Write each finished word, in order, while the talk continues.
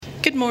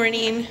Good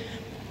morning.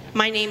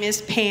 My name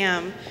is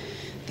Pam.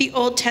 The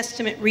Old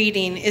Testament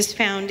reading is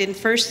found in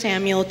 1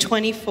 Samuel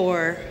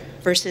 24,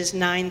 verses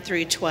 9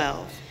 through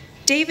 12.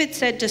 David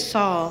said to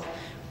Saul,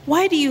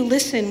 "Why do you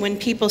listen when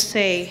people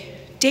say,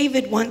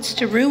 'David wants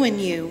to ruin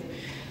you'?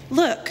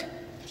 Look,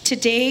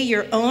 today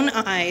your own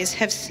eyes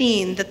have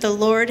seen that the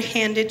Lord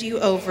handed you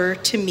over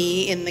to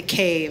me in the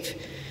cave.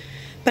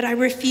 But I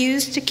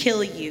refused to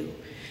kill you.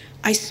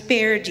 I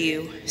spared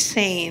you,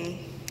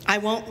 saying, 'I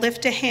won't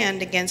lift a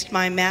hand against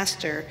my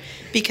master,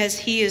 because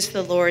he is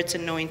the Lord's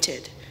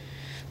anointed.'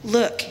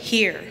 Look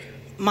here,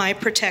 my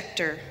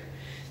protector.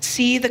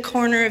 See the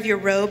corner of your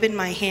robe in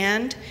my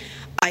hand?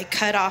 I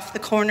cut off the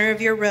corner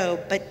of your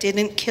robe, but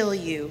didn't kill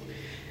you.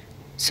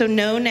 So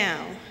know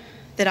now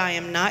that I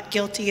am not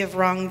guilty of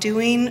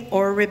wrongdoing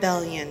or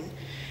rebellion.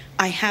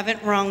 I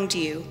haven't wronged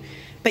you,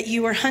 but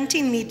you were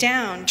hunting me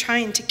down,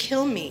 trying to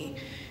kill me.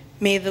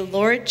 May the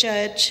Lord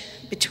judge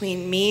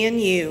between me and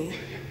you.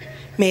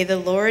 May the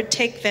Lord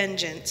take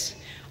vengeance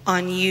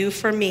on you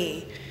for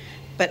me,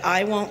 but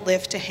I won't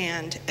lift a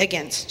hand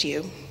against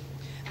you."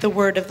 The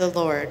word of the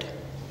Lord.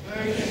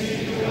 Thanks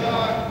be to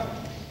God.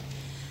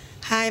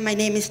 Hi, my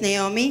name is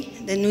Naomi.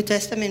 The New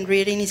Testament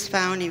reading is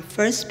found in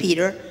 1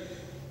 Peter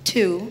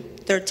 2,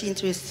 13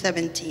 through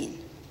 17.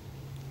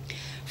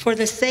 For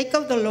the sake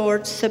of the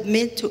Lord,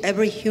 submit to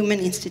every human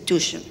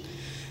institution.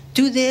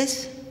 Do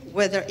this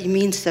whether it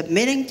means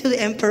submitting to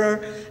the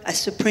emperor as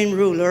supreme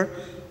ruler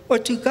or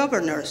to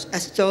governors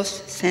as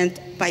those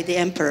sent by the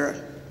emperor.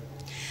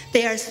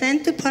 They are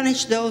sent to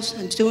punish those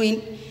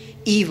doing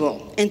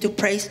evil and to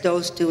praise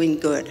those doing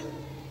good.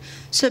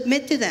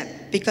 Submit to them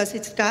because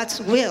it's God's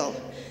will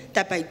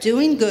that by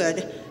doing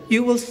good,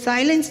 you will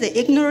silence the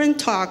ignorant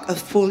talk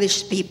of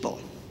foolish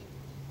people.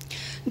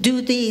 Do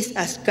these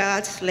as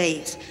God's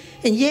slaves,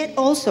 and yet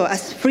also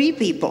as free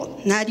people,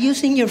 not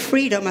using your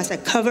freedom as a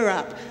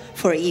cover-up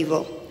for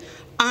evil.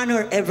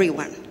 Honor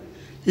everyone.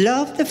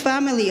 Love the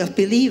family of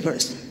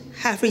believers.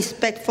 Have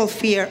respectful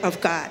fear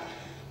of God.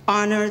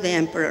 Honor the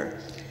emperor.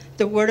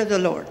 The word of the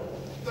Lord.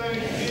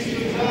 Thanks be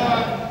to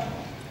God.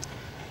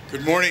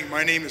 Good morning.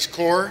 My name is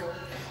Cor.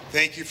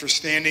 Thank you for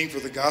standing for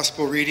the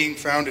gospel reading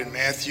found in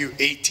Matthew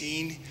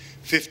 18,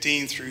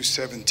 15 through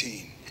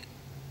 17.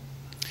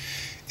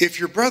 If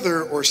your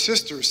brother or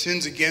sister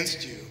sins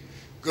against you,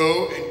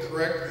 go and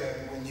correct them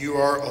when you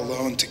are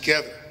alone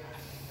together.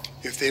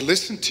 If they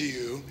listen to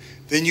you,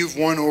 then you've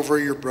won over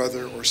your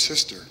brother or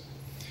sister.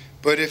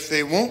 But if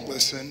they won't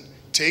listen,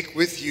 take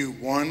with you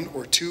one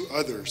or two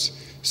others,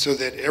 so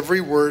that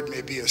every word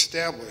may be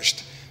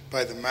established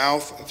by the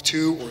mouth of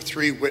 2 or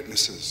 3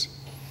 witnesses.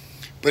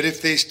 But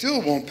if they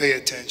still won't pay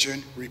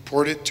attention,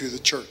 report it to the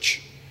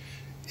church.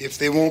 If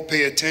they won't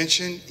pay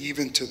attention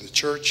even to the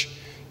church,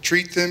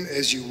 treat them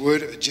as you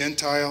would a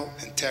Gentile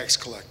and tax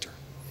collector.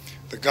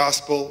 The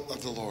gospel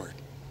of the Lord.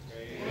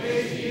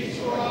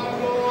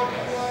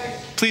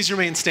 Please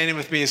remain standing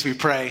with me as we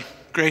pray.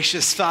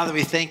 Gracious Father,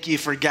 we thank you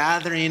for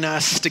gathering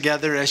us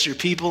together as your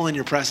people in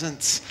your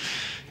presence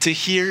to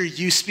hear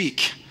you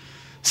speak.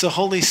 So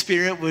Holy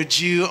Spirit, would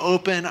you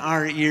open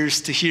our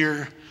ears to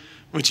hear?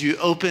 Would you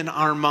open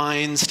our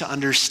minds to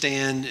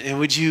understand? And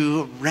would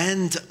you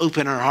rend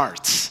open our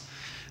hearts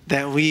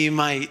that we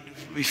might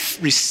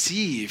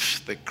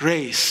receive the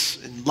grace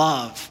and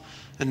love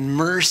and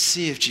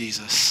mercy of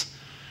Jesus,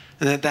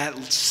 and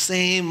that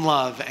same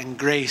love and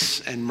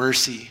grace and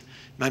mercy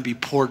might be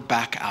poured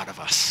back out of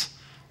us.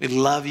 We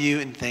love you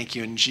and thank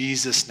you in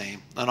Jesus'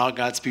 name. And all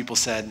God's people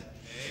said,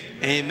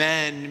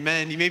 amen.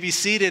 Amen. You may be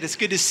seated. It's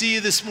good to see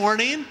you this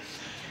morning.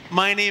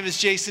 My name is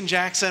Jason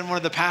Jackson, one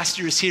of the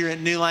pastors here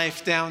at New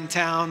Life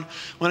Downtown.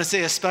 I want to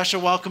say a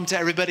special welcome to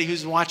everybody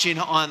who's watching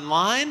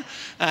online,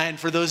 and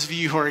for those of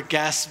you who are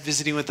guests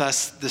visiting with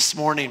us this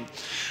morning.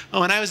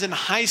 When I was in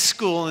high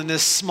school in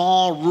this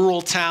small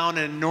rural town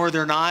in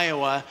northern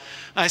Iowa,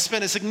 I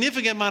spent a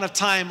significant amount of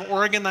time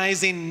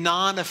organizing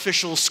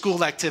non-official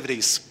school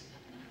activities.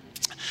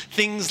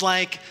 Things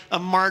like a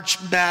March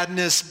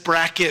Madness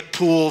bracket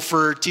pool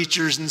for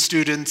teachers and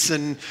students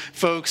and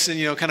folks,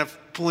 and kind of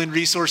pulling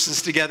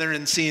resources together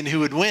and seeing who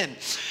would win.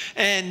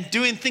 And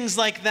doing things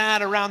like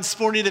that around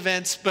sporting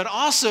events, but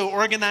also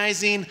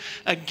organizing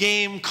a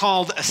game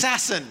called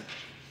Assassin,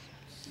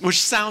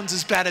 which sounds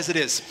as bad as it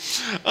is.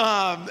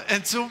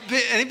 And so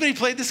anybody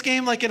played this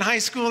game like in high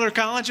school or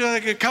college?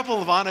 Like a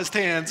couple of honest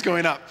hands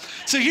going up.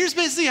 So here's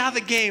basically how the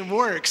game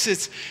works.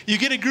 It's you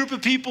get a group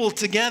of people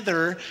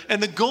together,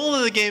 and the goal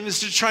of the game is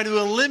to try to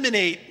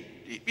eliminate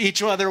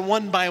each other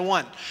one by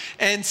one.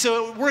 And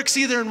so it works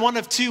either in one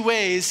of two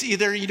ways.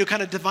 Either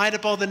kind of divide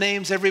up all the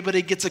names,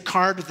 everybody gets a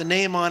card with a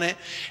name on it,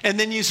 and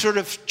then you sort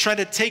of try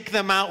to take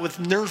them out with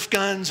Nerf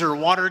guns or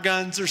water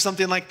guns or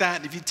something like that.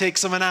 And if you take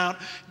someone out,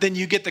 then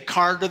you get the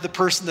card of the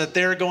person that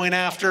they're going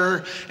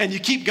after, and you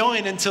keep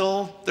going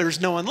until there's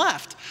no one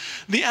left.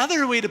 The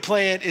other way to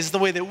play it is the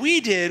way that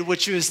we did,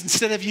 which was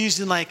instead of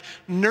using like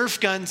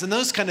Nerf guns and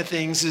those kind of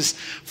things, is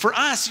for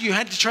us, you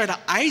had to try to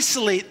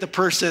isolate the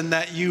person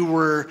that you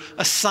were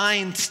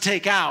assigned to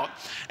take out,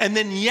 and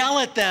then yell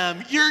at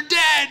them, "You're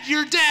dead,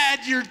 you're dead,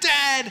 you're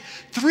dead,"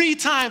 3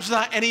 times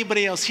without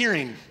anybody else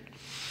hearing.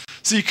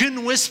 So you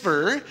couldn't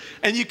whisper,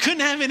 and you couldn't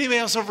have anybody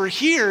else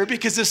overhear,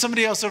 because if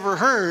somebody else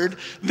overheard,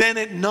 then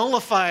it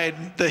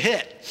nullified the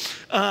hit.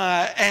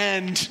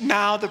 And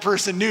now the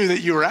person knew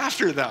that you were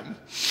after them.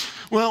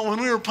 Well,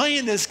 when we were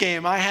playing this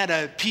game, I had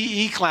a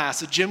PE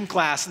class, a gym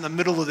class in the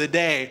middle of the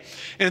day.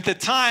 And at the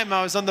time,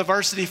 I was on the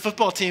varsity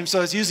football team, so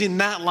I was using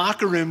that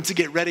locker room to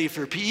get ready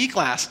for PE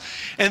class.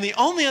 And the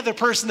only other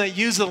person that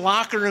used the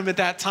locker room at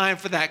that time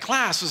for that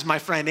class was my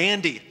friend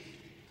Andy.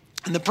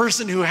 And the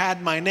person who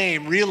had my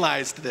name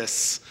realized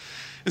this.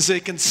 And so he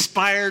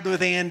conspired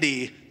with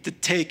Andy to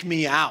take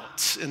me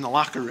out in the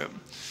locker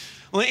room.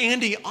 Well,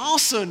 Andy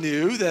also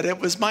knew that it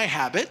was my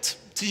habit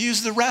to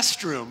use the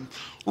restroom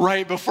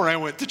right before I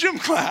went to gym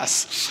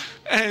class.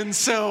 And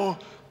so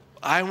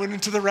I went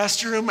into the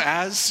restroom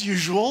as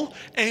usual.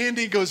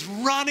 Andy goes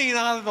running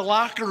out of the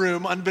locker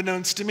room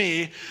unbeknownst to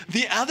me.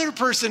 The other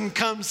person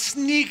comes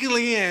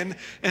sneakily in,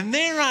 and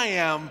there I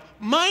am,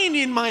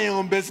 minding my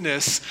own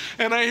business.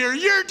 And I hear,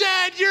 "You're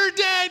dead, you're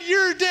dead,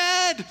 you're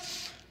dead."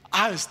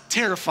 I was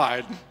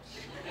terrified.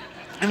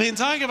 I mean,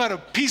 talking about a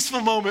peaceful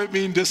moment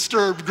being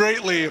disturbed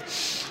greatly.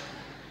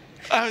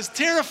 I was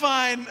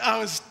terrified. I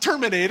was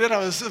terminated. I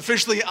was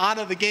officially out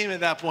of the game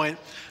at that point.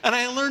 And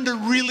I learned a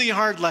really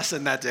hard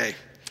lesson that day.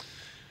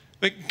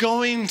 That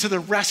going to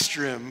the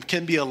restroom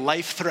can be a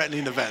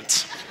life-threatening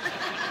event.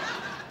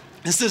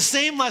 It's the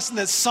same lesson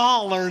that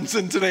Saul learns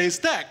in today's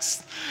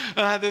text.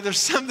 That there's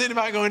something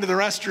about going to the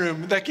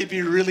restroom that can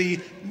be really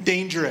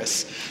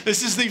dangerous.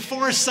 This is the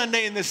 4th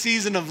Sunday in the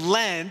season of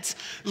Lent.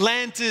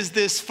 Lent is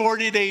this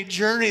 40-day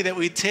journey that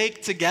we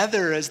take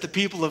together as the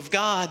people of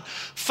God,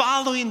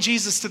 following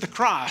Jesus to the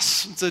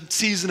cross. It's a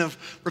season of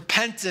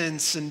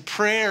repentance and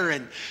prayer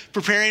and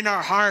preparing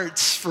our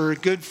hearts for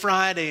Good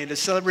Friday and to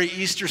celebrate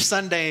Easter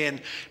Sunday and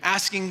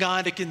asking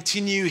God to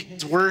continue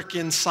his work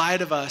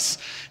inside of us.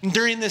 And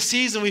during this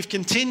season, we've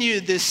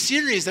continued this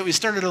series that we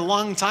started a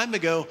long time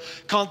ago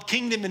called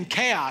Kingdom in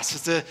Chaos.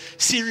 It's a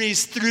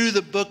series through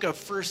the book of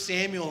 1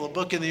 Samuel, a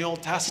book in the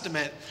Old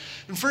Testament.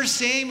 And 1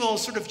 Samuel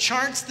sort of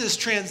charts this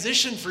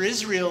transition for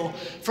Israel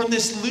from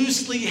this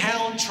loosely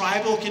held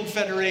tribal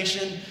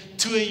confederation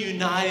to a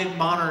united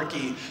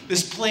monarchy,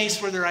 this place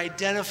where they're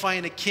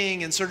identifying a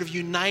king and sort of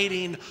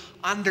uniting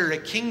under a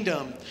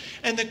kingdom.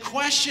 And the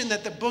question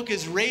that the book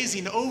is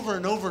raising over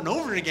and over and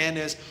over again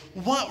is,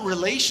 what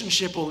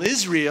relationship will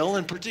Israel,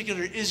 in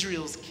particular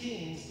Israel's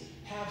kings,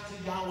 have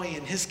to Yahweh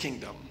and his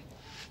kingdom?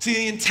 See,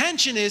 the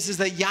intention is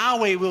that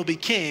Yahweh will be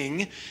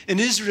king and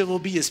Israel will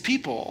be his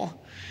people.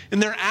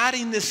 And they're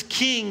adding this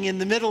king in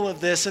the middle of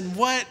this. And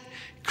what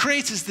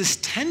creates is this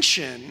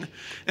tension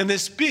and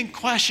this big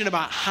question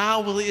about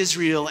how will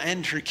Israel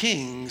and her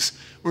kings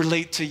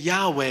relate to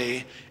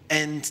Yahweh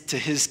and to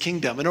his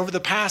kingdom. And over the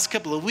past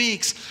couple of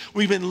weeks,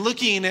 we've been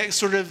looking at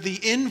sort of the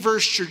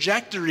inverse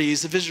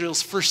trajectories of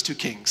Israel's first 2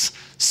 kings,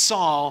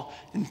 Saul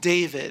and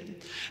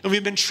David. And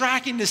we've been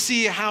tracking to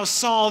see how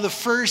Saul, the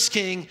first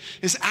king,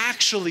 is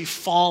actually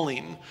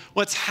falling.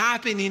 What's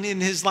happening in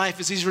his life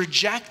is he's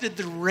rejected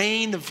the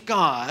reign of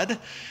God,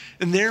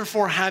 and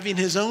therefore having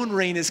his own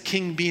reign as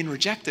king being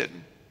rejected.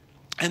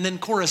 And then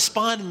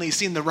correspondingly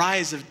seeing the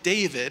rise of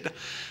David,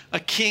 a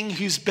king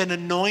who's been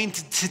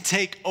anointed to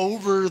take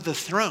over the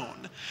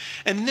throne.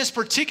 And in this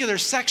particular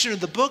section of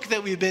the book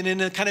that we've been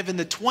in, kind of in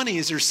the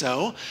 20s or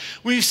so,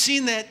 we've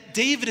seen that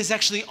David is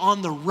actually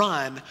on the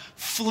run,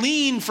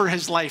 fleeing for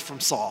his life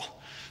from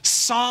Saul.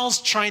 Saul's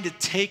trying to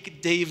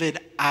take David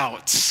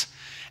out.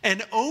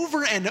 And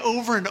over and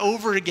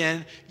over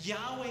again,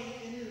 Yahweh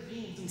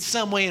intervenes in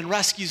some way and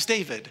rescues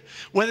David,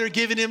 whether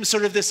giving him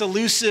sort of this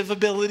elusive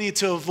ability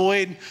to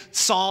avoid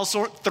Saul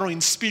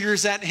throwing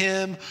spears at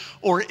him,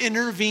 or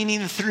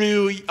intervening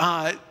through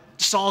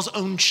Saul's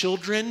own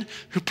children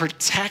who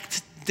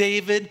protect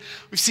David.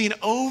 We've seen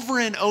over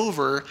and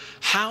over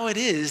how it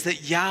is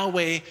that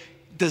Yahweh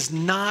does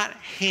not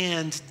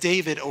hand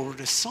David over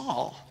to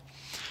Saul.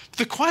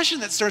 The question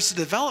that starts to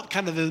develop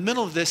kind of in the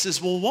middle of this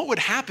is, well, what would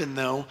happen,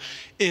 though,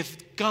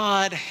 if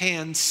God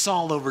hands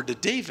Saul over to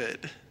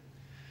David?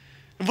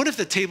 And what if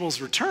the tables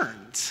were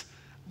turned?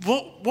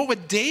 What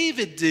would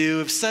David do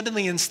if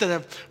suddenly, instead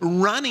of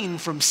running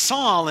from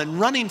Saul and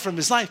running from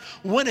his life,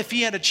 what if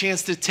he had a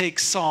chance to take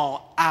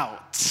Saul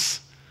out?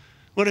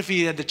 What if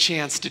he had the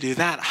chance to do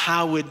that?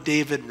 How would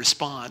David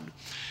respond?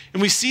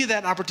 And we see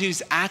that opportunity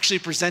is actually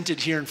presented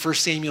here in 1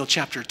 Samuel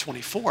chapter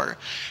 24.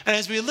 And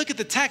as we look at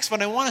the text,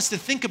 what I want us to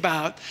think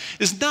about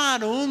is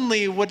not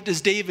only what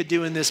does David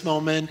do in this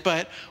moment,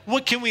 but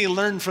what can we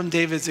learn from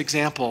David's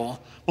example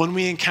when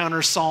we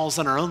encounter Sauls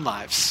in our own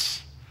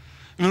lives?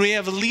 When we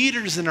have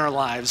leaders in our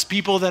lives,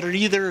 people that are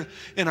either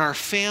in our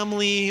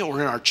family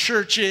or in our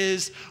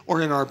churches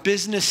or in our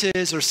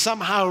businesses or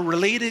somehow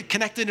related,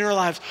 connected in our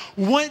lives,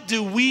 what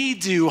do we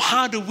do?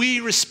 How do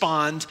we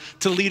respond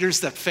to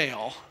leaders that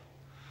fail?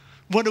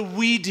 What do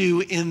we do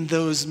in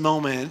those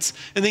moments?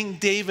 I think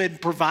David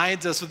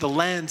provides us with a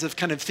lens of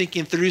kind of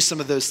thinking through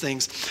some of those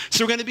things.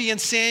 So we're going to be in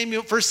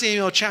 1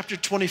 Samuel chapter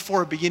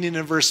 24, beginning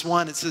in verse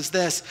 1. It says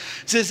this.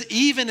 It says,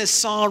 even as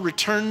Saul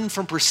returned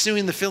from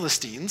pursuing the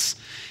Philistines,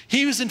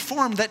 he was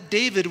informed that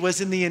David was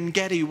in the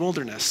En-Gedi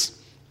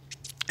wilderness.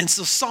 And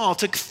so Saul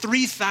took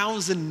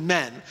 3,000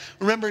 men.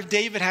 Remember,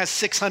 David has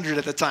 600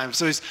 at the time,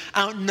 so he's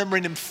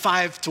outnumbering him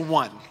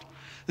 5-1.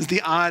 Is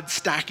the odds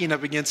stacking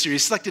up against you. He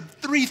selected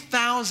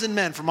 3,000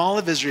 men from all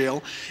of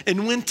Israel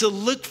and went to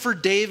look for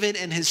David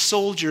and his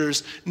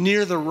soldiers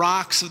near the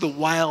rocks of the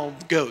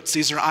wild goats.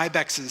 These are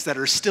ibexes that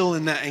are still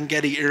in the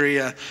En-Gedi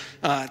area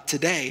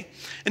today.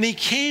 And he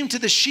came to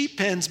the sheep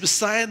pens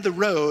beside the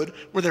road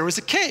where there was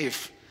a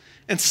cave.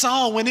 And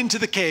Saul went into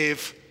the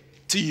cave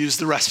to use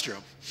the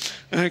restroom.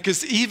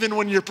 Because even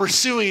when you're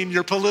pursuing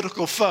your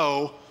political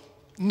foe,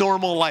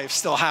 normal life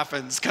still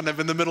happens kind of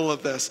in the middle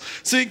of this.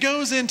 So he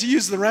goes in to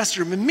use the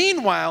restroom. And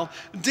meanwhile,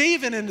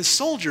 David and his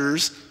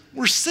soldiers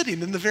were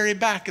sitting in the very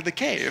back of the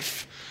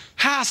cave.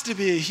 Has to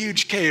be a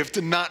huge cave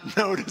to not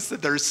notice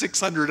that there are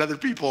 600 other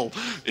people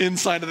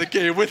inside of the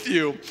cave with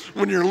you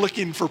when you're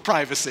looking for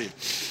privacy.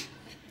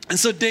 And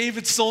so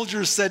David's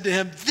soldiers said to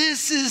him,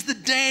 this is the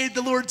day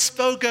the Lord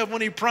spoke of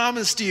when he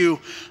promised you,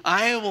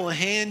 I will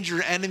hand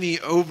your enemy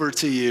over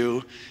to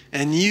you,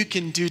 and you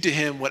can do to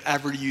him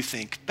whatever you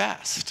think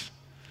best.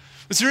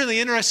 What's really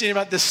interesting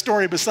about this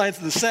story, besides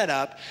the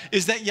setup,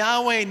 is that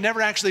Yahweh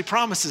never actually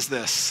promises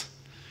this.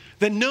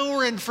 That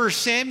nowhere in 1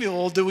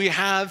 Samuel do we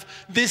have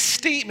this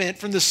statement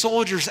from the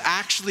soldiers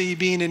actually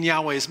being in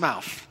Yahweh's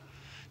mouth.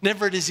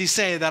 Never does he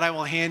say that I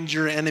will hand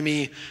your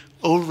enemy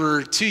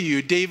over to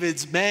you.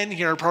 David's men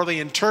here are probably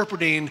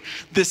interpreting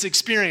this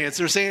experience.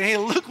 They're saying, hey,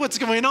 look what's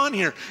going on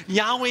here.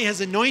 Yahweh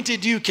has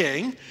anointed you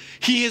king.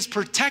 He has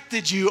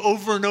protected you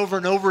over and over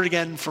and over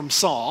again from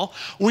Saul.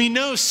 We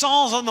know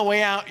Saul's on the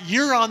way out,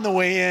 you're on the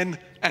way in,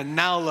 and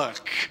now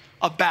look,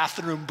 a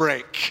bathroom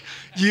break.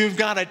 You've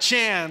got a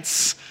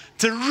chance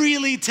to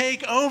really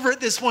take over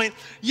at this point.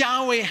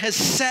 Yahweh has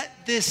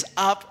set this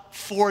up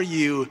for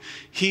you.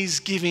 He's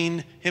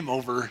giving him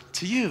over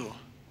to you.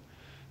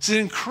 It's an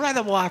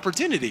incredible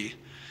opportunity.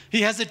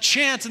 He has a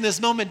chance in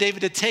this moment, David,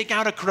 to take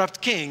out a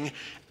corrupt king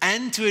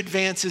and to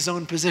advance his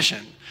own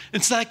position.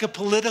 It's like a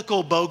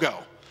political BOGO.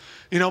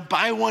 You know,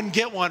 buy one,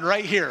 get one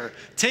right here.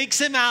 Takes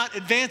him out,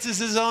 advances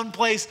his own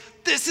place.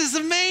 This is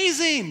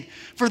amazing.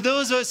 For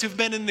those of us who've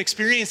been in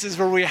experiences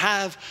where we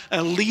have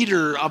a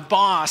leader, a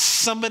boss,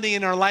 somebody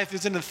in our life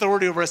who's in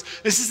authority over us,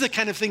 this is the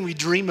kind of thing we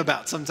dream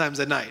about sometimes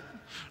at night,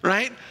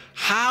 right?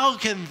 How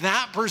can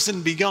that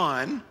person be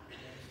gone?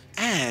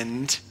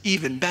 And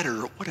even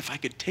better, what if I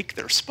could take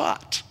their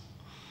spot?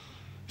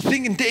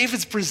 Thinking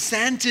David's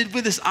presented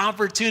with this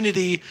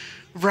opportunity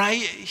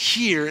right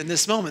here in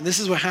this moment. This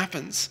is what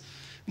happens.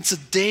 And so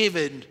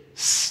David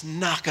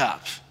snuck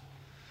up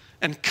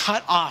and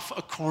cut off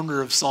a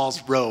corner of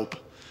Saul's robe.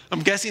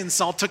 I'm guessing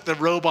Saul took the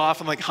robe off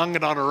and hung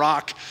it on a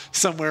rock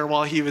somewhere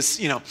while he was,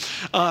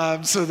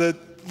 so the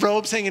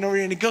robe's hanging over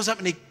here, and he goes up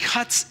and he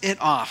cuts it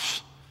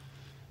off.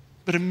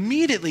 But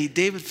immediately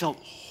David felt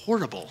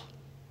horrible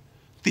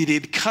that he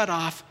had cut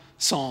off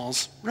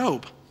Saul's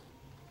robe.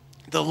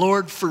 The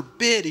Lord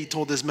forbid, he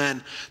told his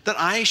men, that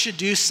I should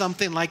do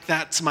something like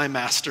that to my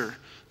master,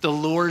 the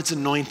Lord's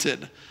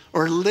anointed,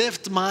 or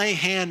lift my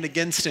hand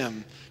against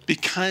him,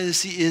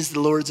 because he is the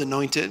Lord's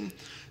anointed.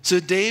 So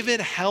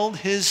David held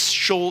his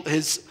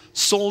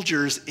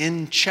soldiers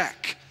in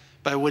check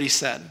by what he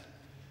said,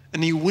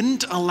 and he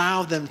wouldn't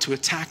allow them to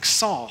attack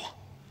Saul.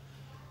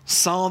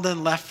 Saul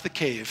then left the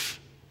cave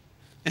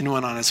and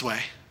went on his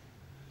way.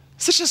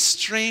 Such a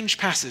strange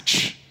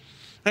passage,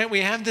 right? We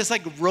have this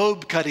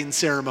robe cutting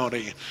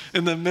ceremony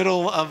in the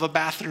middle of a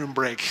bathroom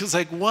break. It's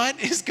what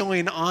is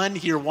going on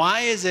here?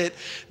 Why is it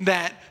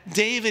that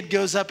David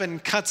goes up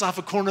and cuts off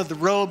a corner of the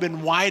robe,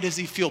 and why does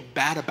he feel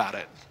bad about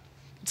it?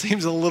 It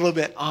seems a little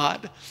bit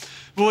odd.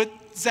 But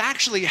what's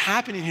actually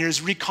happening here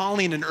is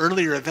recalling an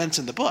earlier event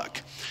in the book.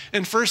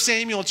 In 1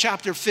 Samuel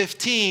chapter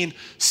 15,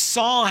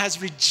 Saul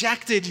has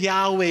rejected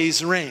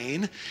Yahweh's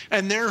reign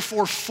and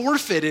therefore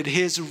forfeited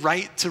his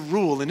right to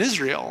rule in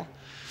Israel.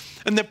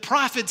 And the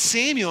prophet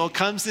Samuel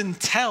comes and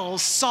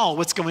tells Saul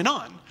what's going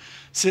on.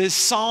 Says,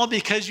 Saul,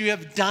 because you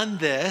have done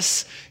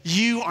this,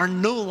 you are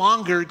no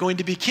longer going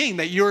to be king,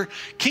 that your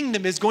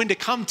kingdom is going to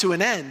come to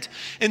an end.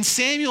 And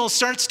Samuel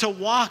starts to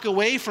walk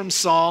away from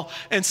Saul,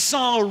 and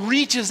Saul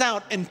reaches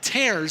out and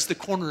tears the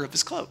corner of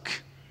his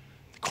cloak,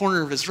 the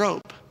corner of his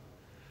robe.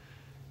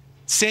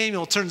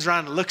 Samuel turns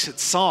around and looks at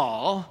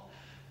Saul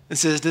and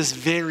says, this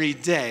very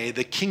day,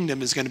 the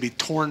kingdom is going to be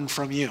torn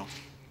from you.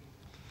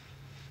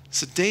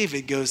 So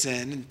David goes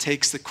in and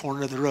takes the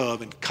corner of the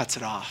robe and cuts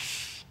it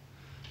off.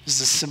 This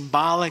is a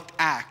symbolic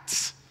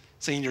act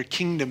saying your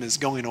kingdom is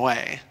going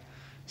away.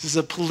 This is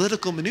a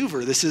political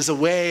maneuver. This is a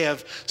way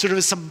of sort of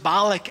a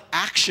symbolic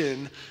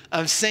action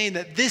of saying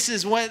that this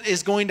is what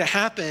is going to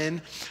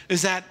happen,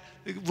 is that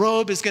the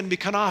robe is going to be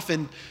cut off.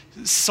 And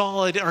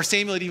Samuel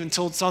had even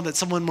told Saul that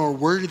someone more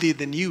worthy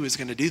than you is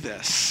going to do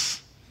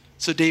this.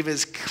 So David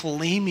is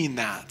claiming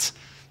that.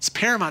 It's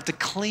paramount to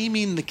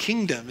claiming the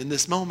kingdom in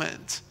this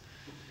moment.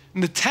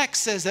 And the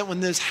text says that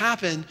when this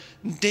happened,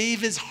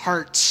 David's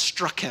heart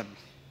struck him.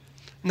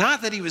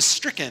 Not that he was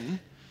stricken,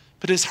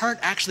 but his heart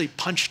actually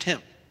punched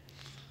him.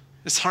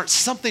 His heart,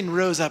 something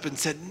rose up and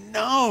said,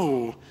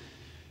 no.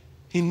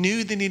 He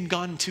knew that he'd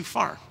gone too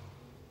far.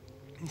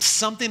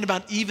 Something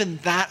about even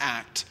that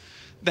act,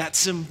 that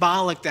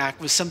symbolic act,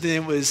 was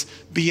something that was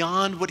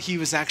beyond what he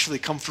was actually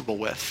comfortable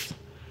with.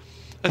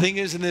 I think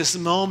it was in this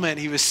moment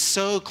he was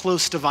so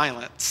close to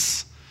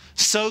violence,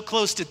 so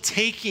close to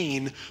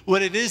taking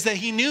what it is that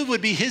he knew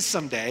would be his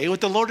someday,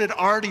 what the Lord had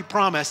already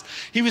promised.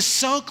 He was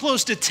so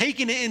close to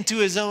taking it into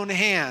his own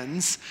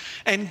hands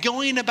and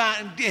going about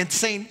and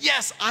saying,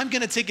 yes, I'm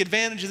going to take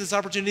advantage of this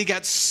opportunity. He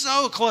got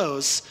so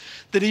close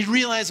that he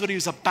realized what he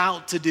was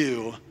about to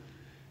do.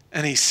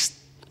 And he's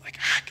like,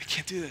 I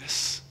can't do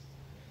this.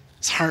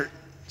 His heart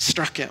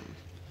struck him.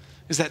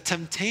 Is that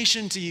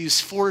temptation to use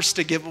force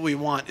to get what we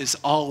want is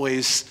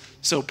always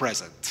so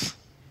present.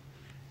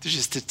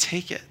 Just to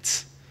take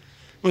it.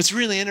 What's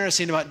really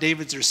interesting about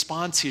David's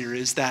response here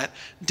is that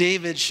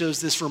David shows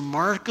this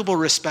remarkable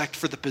respect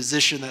for the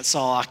position that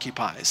Saul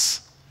occupies.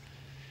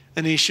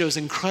 And he shows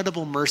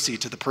incredible mercy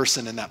to the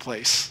person in that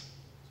place.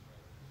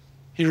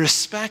 He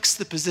respects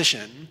the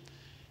position,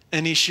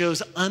 and he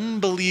shows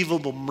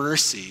unbelievable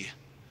mercy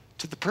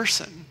to the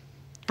person.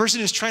 The person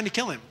who's trying to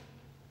kill him,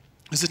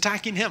 who's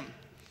attacking him.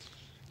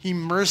 He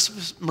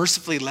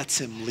mercifully lets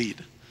him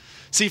lead.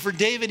 See, for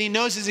David, he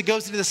knows as he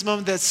goes into this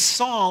moment that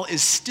Saul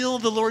is still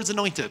the Lord's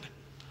anointed.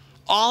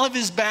 All of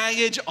his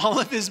baggage, all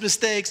of his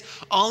mistakes,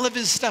 all of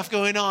his stuff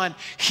going on,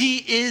 he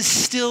is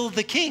still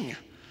the king.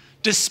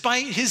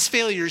 Despite his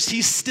failures,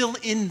 he's still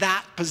in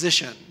that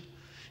position.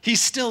 He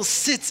still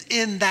sits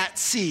in that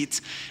seat.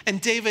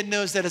 And David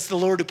knows that it's the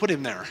Lord who put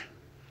him there.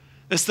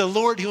 It's the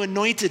Lord who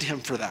anointed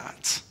him for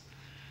that.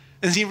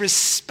 And he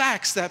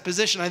respects that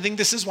position. I think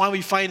this is why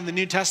we find in the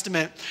New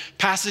Testament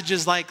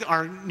passages like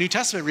our New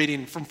Testament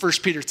reading from 1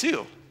 Peter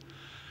 2,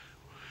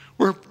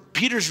 where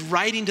Peter's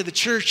writing to the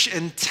church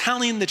and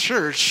telling the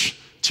church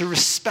to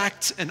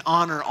respect and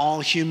honor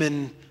all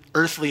human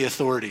earthly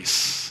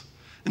authorities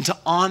and to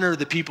honor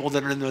the people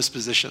that are in those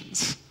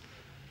positions.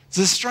 Does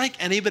this strike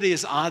anybody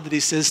as odd that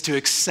he says to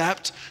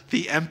accept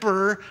the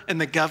emperor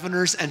and the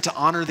governors and to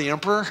honor the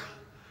emperor?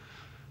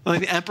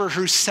 Like the emperor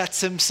who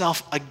sets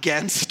himself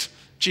against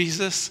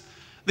Jesus,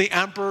 the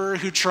emperor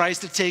who tries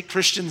to take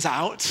Christians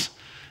out,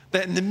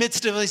 that in the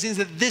midst of these things,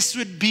 that this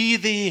would be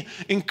the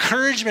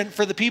encouragement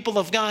for the people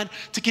of God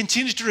to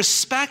continue to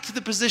respect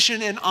the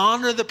position and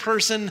honor the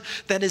person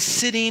that is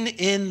sitting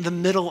in the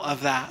middle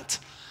of that.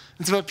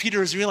 And so what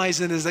Peter is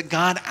realizing is that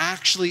God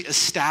actually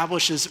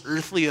establishes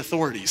earthly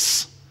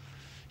authorities.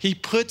 He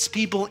puts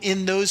people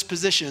in those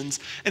positions,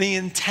 and he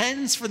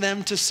intends for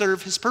them to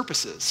serve his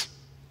purposes.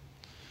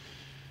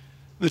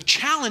 The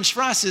challenge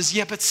for us is,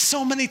 but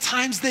so many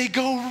times they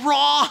go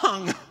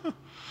wrong.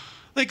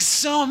 Like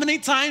so many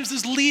times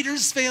those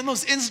leaders fail and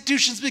those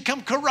institutions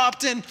become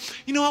corrupt, and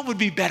you know what would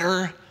be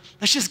better?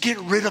 Let's just get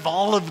rid of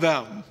all of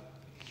them,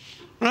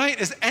 right?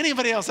 Has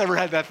anybody else ever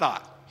had that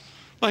thought?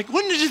 Like,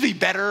 wouldn't it just be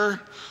better?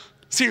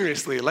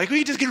 Seriously, like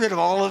we just get rid of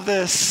all of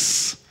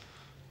this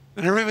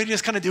and everybody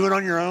just kind of do it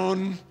on your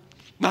own,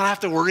 not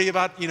have to worry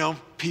about,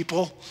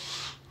 people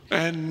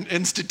and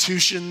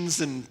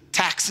institutions and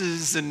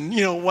taxes and,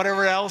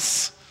 whatever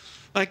else.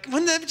 Like,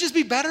 wouldn't that just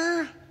be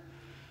better?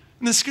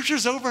 And the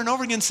scriptures over and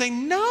over again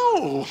saying,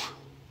 no,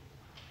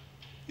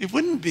 it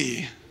wouldn't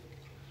be.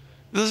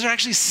 Those are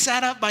actually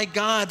set up by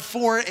God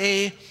for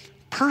a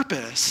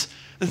purpose.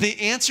 The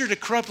answer to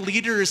corrupt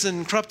leaders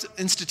and corrupt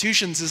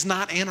institutions is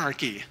not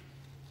anarchy.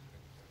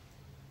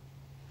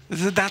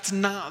 That's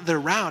not the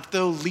route.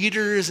 Though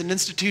leaders and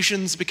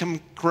institutions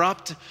become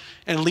corrupt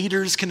and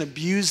leaders can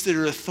abuse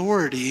their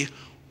authority,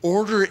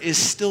 order is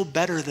still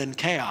better than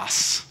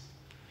chaos.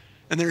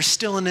 And there's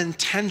still an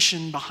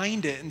intention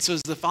behind it. And so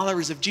as the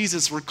followers of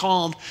Jesus, we're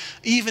called,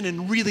 even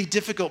in really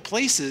difficult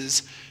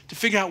places, to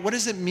figure out what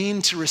does it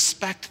mean to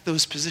respect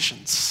those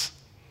positions?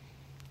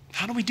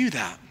 How do we do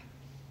that?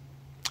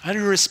 How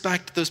do we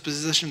respect those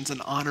positions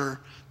and honor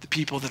the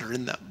people that are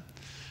in them?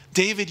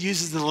 David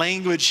uses the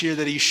language here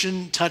that he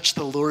shouldn't touch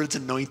the Lord's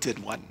anointed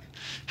one.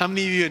 How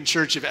many of you in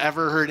church have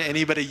ever heard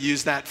anybody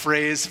use that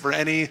phrase for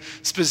any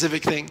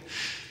specific thing?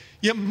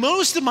 Yet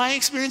most of my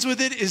experience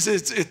with it is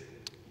it's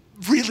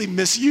really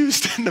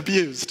misused and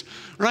abused,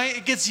 right?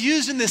 It gets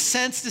used in this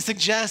sense to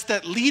suggest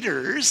that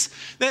leaders,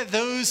 that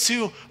those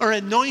who are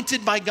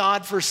anointed by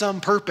God for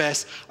some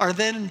purpose are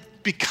then,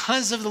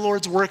 because of the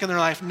Lord's work in their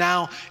life,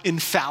 now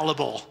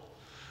infallible.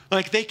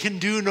 Like they can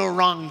do no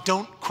wrong.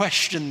 Don't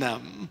question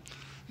them.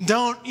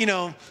 Don't,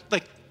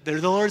 like they're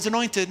the Lord's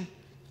anointed.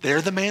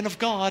 They're the man of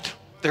God.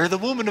 They're the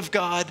woman of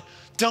God.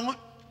 Don't.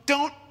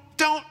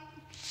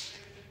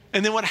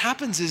 And then what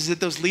happens is that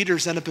those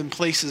leaders end up in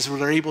places where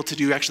they're able to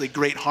do actually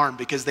great harm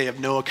because they have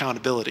no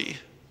accountability.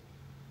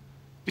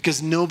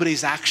 Because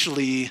nobody's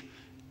actually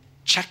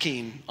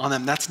checking on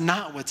them. That's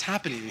not what's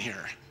happening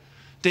here.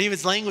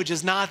 David's language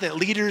is not that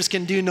leaders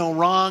can do no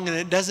wrong, and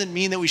it doesn't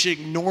mean that we should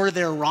ignore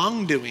their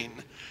wrongdoing.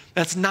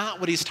 That's not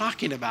what he's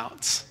talking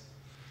about.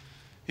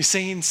 He's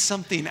saying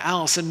something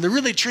else. And the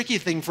really tricky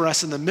thing for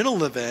us in the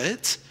middle of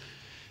it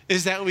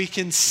is that we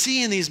can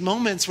see in these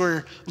moments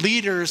where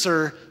leaders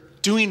are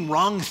doing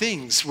wrong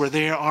things, where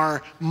they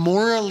are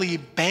morally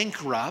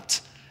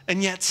bankrupt,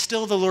 and yet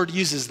still the Lord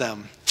uses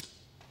them.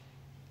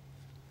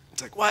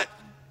 It's like, what?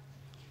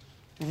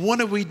 What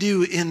do we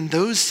do in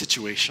those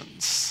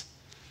situations?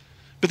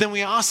 But then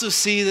we also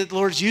see that the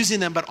Lord's using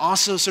them, but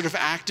also sort of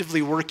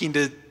actively working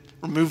to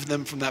remove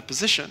them from that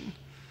position.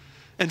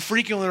 And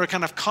frequently we're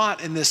kind of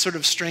caught in this sort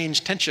of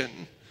strange tension.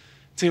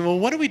 Saying, well,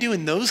 what do we do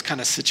in those kind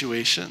of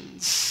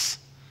situations?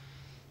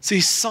 See,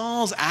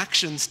 Saul's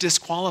actions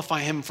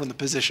disqualify him from the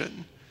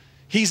position.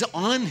 He's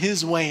on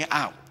his way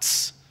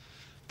out.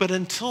 But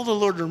until the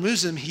Lord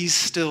removes him, he's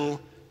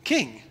still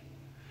king.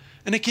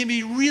 And it can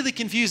be really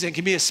confusing. It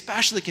can be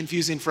especially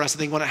confusing for us, I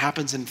think, when it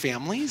happens in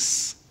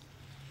families.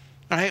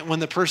 All right, when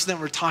the person that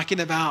we're talking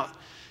about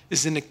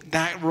is in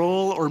that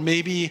role, or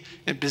maybe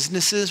in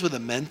businesses with a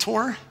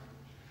mentor,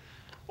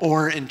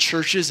 or in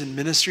churches and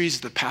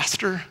ministries with a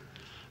pastor,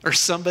 or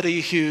somebody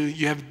who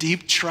you have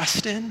deep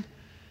trust in,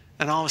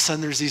 and all of a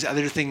sudden there's these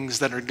other things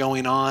that are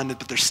going on,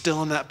 but they're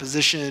still in that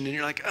position, and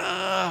you're like,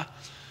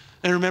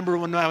 I remember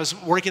when I was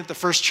working at the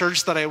first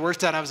church that I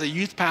worked at, I was a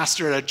youth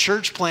pastor at a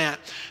church plant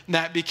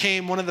that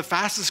became one of the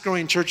fastest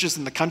growing churches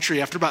in the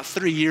country. After about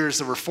 3 years,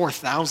 there were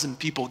 4,000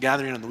 people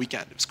gathering on the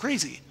weekend. It was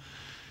crazy.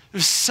 It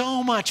was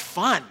so much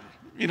fun.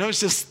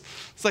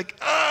 It's like,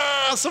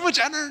 so much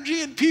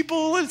energy and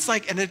people. And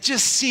it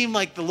just seemed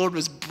like the Lord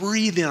was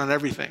breathing on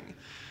everything.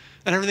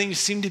 And everything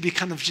seemed to be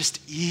kind of just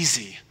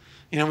easy.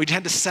 We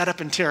had to set up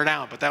and tear it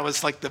out, but that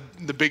was like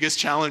the biggest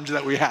challenge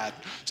that we had,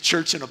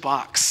 church in a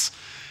box.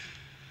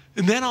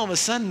 And then all of a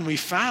sudden we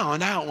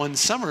found out one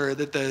summer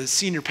that the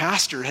senior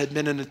pastor had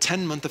been in a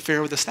 10-month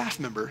affair with a staff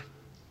member.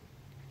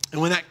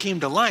 And when that came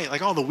to light,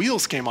 like all the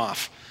wheels came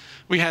off.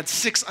 We had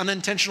 6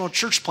 unintentional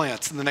church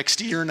plants in the next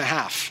year and a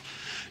half.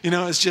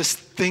 It's just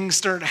things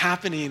started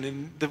happening,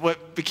 and what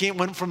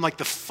went from like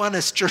the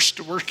funnest church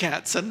to work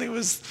at suddenly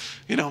was,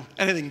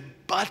 anything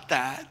but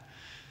that.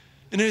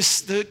 And it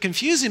was the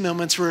confusing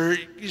moments where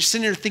you're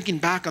sitting there thinking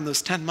back on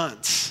those 10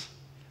 months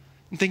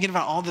and thinking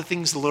about all the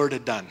things the Lord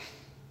had done.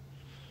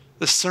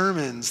 The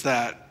sermons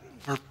that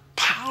were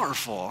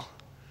powerful,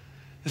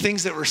 the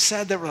things that were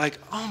said that were like,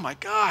 oh my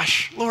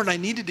gosh, Lord, I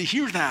needed to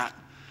hear that.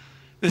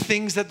 The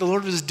things that the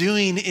Lord was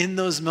doing in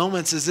those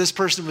moments as this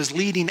person was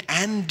leading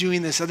and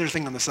doing this other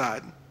thing on the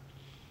side.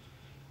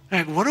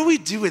 Like, what do we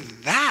do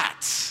with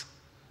that?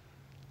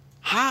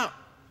 How?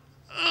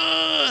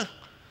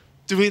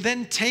 Do we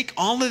then take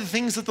all of the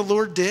things that the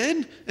Lord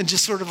did and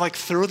just sort of like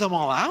throw them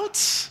all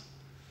out?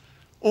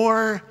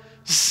 Or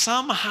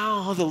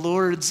somehow the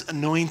Lord's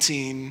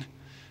anointing,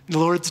 the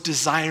Lord's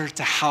desire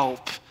to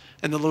help,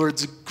 and the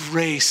Lord's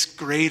grace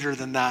greater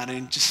than that,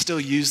 and just still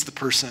use the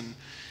person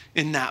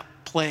in that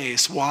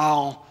place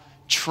while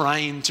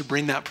trying to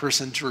bring that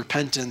person to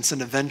repentance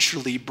and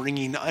eventually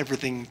bringing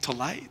everything to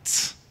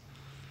light.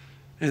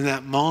 In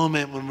that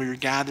moment when we were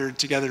gathered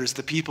together as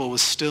the people,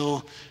 was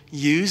still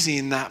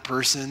using that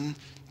person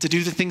to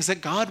do the things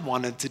that God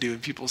wanted to do in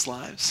people's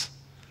lives.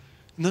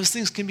 And those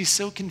things can be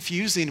so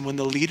confusing when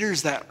the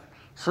leaders that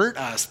hurt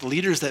us, the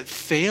leaders that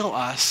fail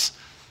us,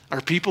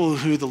 are people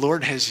who the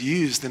Lord has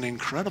used in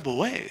incredible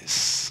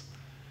ways.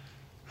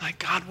 Like,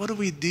 God, what do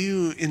we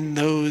do in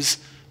those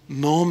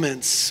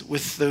moments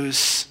with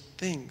those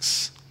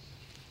things?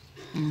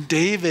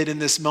 David, in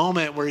this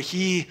moment where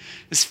he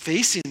is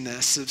facing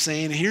this, of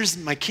saying, here's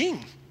my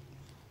king,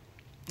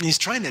 and he's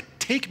trying to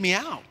take me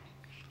out.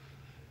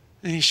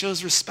 And he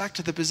shows respect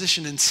to the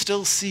position and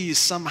still sees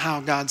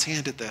somehow God's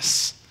hand at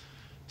this.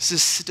 This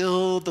is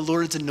still the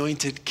Lord's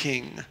anointed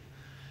king.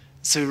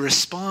 So he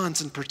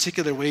responds in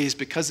particular ways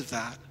because of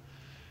that.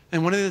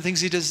 And one of the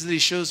things he does is that he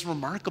shows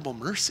remarkable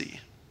mercy.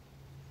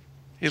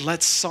 He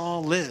lets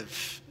Saul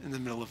live in the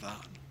middle of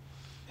that.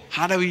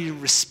 How do we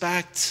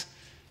respect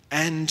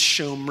and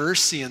show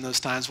mercy in those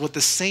times, while at the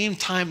same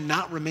time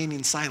not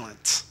remaining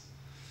silent?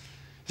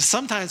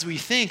 Sometimes we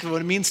think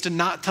what it means to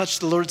not touch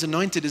the Lord's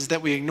anointed is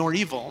that we ignore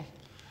evil,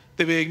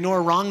 that we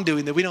ignore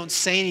wrongdoing, that we don't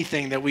say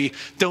anything, that we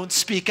don't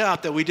speak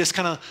up, that we just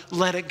kind of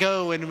let it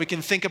go. And we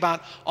can think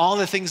about all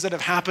the things that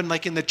have happened,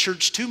 like in the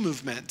Church 2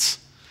 movement,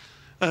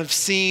 of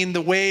seeing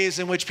the ways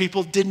in which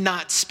people did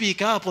not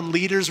speak up when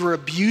leaders were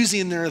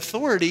abusing their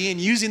authority and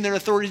using their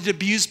authority to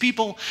abuse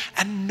people,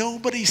 and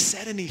nobody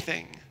said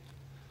anything.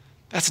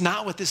 That's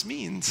not what this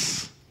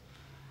means.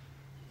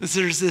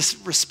 There's this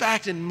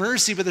respect and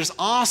mercy, but there's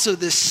also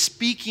this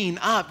speaking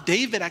up.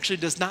 David actually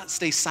does not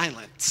stay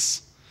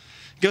silent.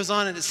 It goes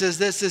on and it says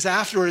this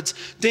afterwards,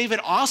 David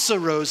also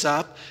rose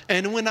up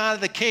and went out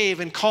of the cave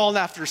and called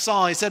after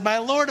Saul. He said, my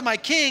Lord and my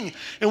king.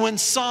 And when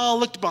Saul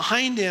looked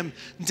behind him,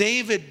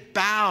 David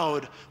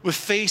bowed with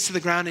face to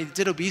the ground, and he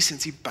did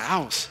obeisance. He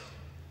bows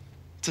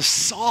to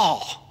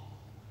Saul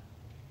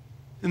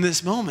in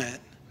this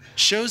moment,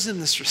 shows him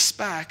this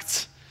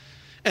respect.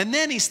 And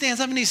then he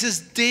stands up and he says,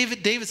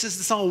 David says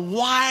to Saul,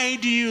 why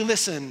do you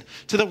listen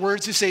to the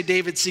words who say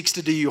David seeks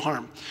to do you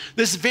harm?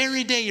 This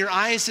very day your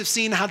eyes have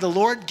seen how the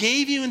Lord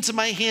gave you into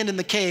my hand in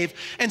the cave,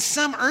 and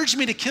some urged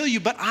me to kill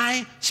you, but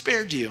I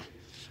spared you.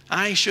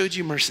 I showed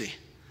you mercy.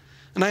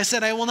 And I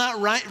said, I will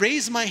not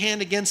raise my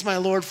hand against my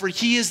Lord, for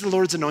he is the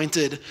Lord's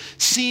anointed.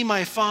 See,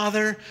 my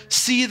father,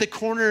 see the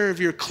corner of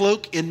your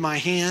cloak in my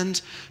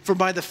hand. For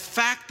by the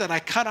fact that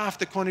I cut off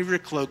the corner of your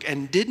cloak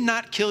and did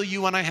not kill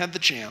you when I had the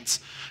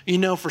chance, you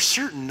know for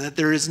certain that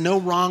there is no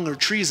wrong or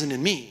treason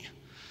in me.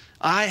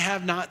 I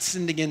have not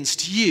sinned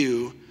against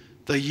you,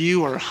 though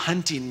you are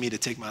hunting me to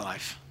take my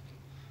life.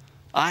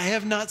 I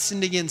have not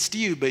sinned against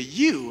you, but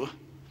you,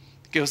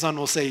 goes on,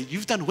 will say,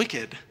 you've done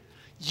wicked.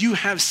 You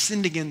have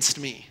sinned against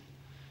me.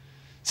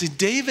 See,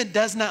 David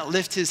does not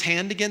lift his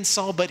hand against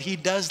Saul, but he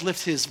does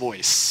lift his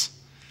voice.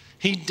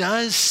 He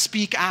does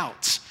speak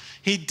out.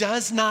 He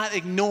does not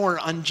ignore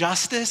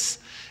injustice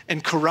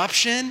and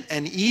corruption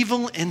and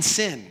evil and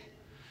sin.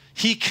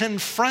 He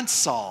confronts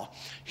Saul.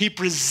 He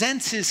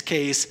presents his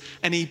case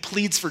and he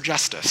pleads for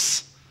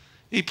justice.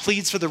 He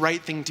pleads for the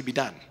right thing to be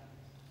done.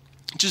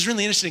 Which is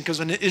really interesting because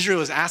when Israel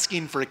was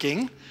asking for a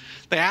king,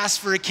 they asked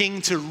for a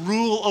king to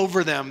rule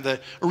over them.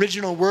 The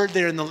original word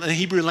there in the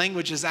Hebrew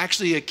language is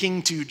actually a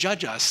king to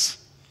judge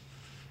us,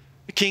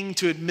 a king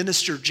to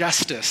administer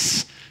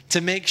justice,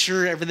 to make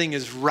sure everything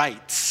is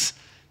right,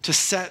 to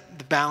set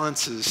the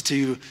balances,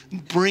 to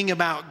bring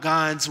about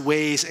God's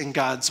ways and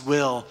God's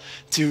will,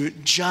 to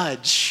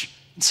judge.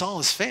 And Saul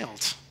has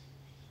failed.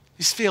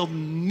 He's failed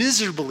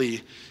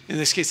miserably in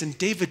this case, and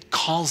David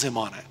calls him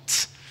on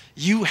it.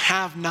 You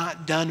have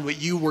not done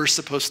what you were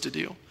supposed to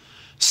do.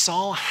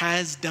 Saul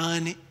has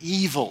done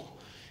evil.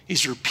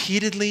 He's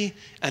repeatedly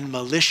and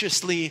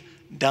maliciously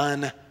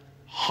done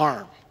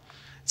harm.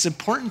 It's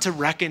important to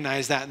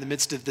recognize that in the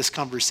midst of this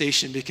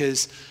conversation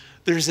because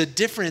there's a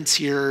difference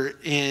here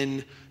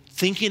in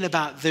thinking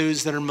about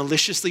those that are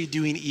maliciously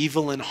doing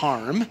evil and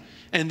harm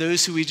and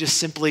those who we just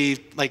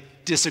simply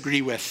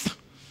disagree with.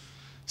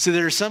 So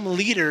there are some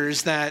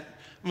leaders that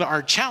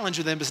our challenge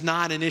with them is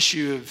not an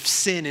issue of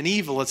sin and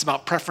evil. It's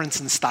about preference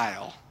and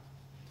style,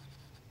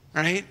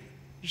 right?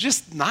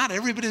 Just not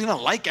everybody's going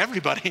to like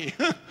everybody.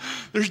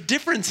 There's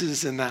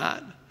differences in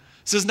that.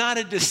 So it's not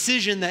a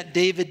decision that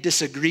David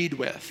disagreed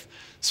with.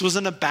 This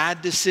wasn't a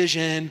bad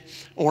decision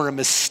or a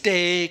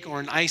mistake or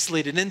an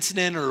isolated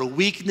incident or a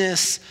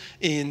weakness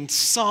in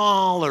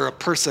Saul or a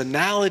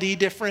personality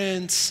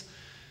difference.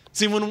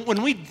 See,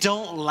 when we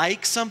don't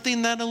like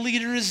something that a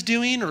leader is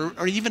doing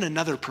or even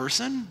another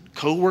person,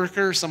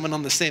 coworker, someone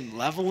on the same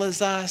level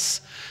as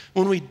us,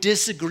 when we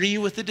disagree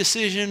with the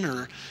decision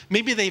or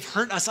maybe they've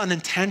hurt us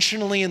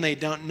unintentionally and they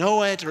don't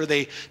know it or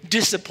they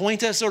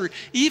disappoint us or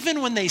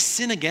even when they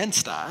sin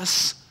against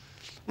us,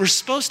 we're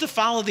supposed to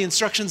follow the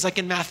instructions like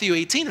in Matthew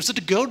 18. We're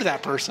supposed to go to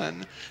that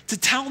person, to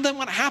tell them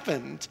what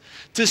happened,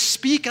 to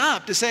speak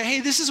up, to say, hey,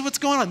 this is what's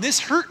going on. This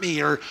hurt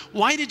me, or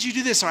why did you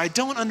do this? Or I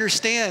don't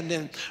understand.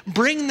 And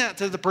bring that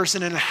to the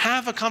person and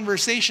have a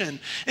conversation.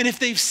 And if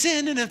they've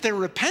sinned and if they're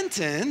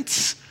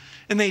repentant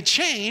and they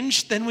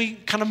change, then we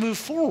kind of move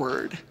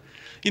forward.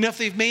 If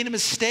they've made a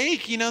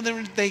mistake,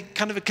 then they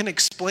kind of can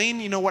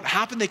explain, what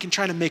happened. They can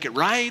try to make it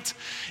right.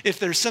 If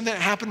there's something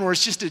that happened where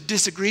it's just a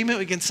disagreement,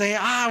 we can say,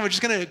 we're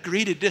just going to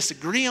agree to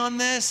disagree on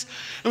this.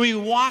 And we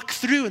walk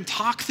through and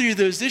talk through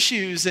those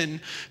issues and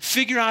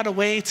figure out a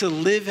way to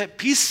live at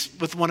peace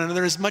with one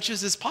another as much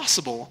as is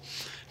possible.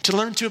 To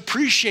learn to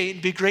appreciate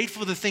and be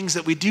grateful for the things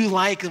that we do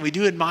like and we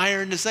do admire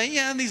and to say,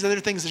 yeah, these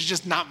other things are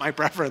just not my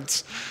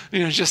preference.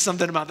 It's just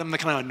something about them that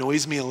kind of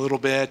annoys me a little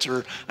bit,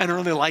 or I don't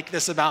really like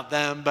this about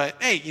them,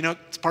 but hey,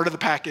 it's part of the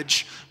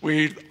package.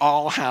 We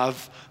all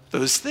have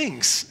those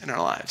things in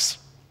our lives.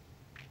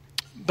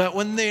 But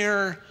when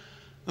they're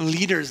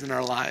leaders in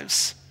our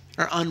lives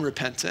are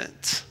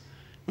unrepentant,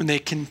 when they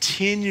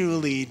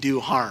continually do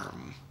harm,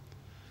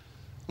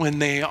 when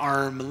they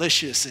are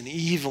malicious and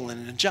evil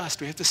and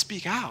unjust, we have to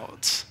speak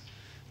out,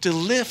 to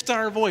lift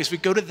our voice. We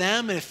go to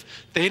them, and if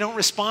they don't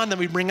respond, then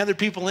we bring other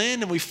people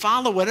in, and we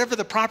follow whatever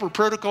the proper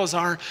protocols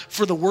are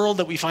for the world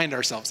that we find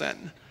ourselves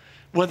in.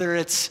 Whether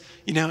it's,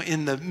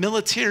 in the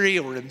military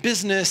or in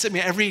business.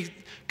 Every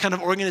kind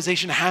of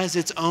organization has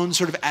its own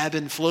sort of ebb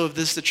and flow of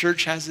this. The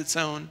church has its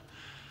own.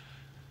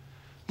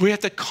 We have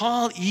to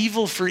call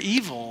evil for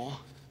evil,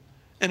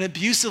 and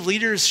abusive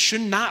leaders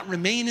should not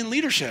remain in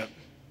leadership.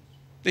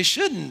 They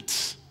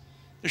shouldn't.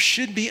 There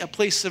should be a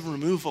place of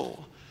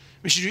removal.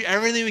 We should do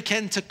everything we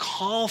can to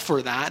call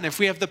for that. And if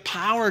we have the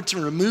power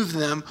to remove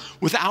them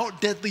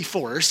without deadly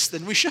force,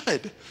 then we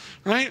should,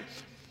 right?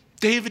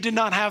 David did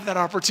not have that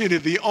opportunity.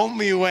 The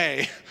only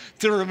way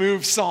to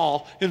remove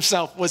Saul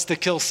himself was to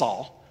kill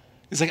Saul.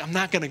 He's like, I'm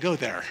not going to go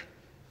there.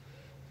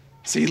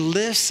 So he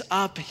lifts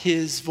up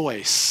his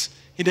voice.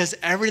 He does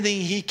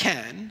everything he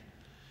can.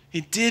 He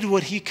did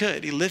what he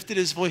could. He lifted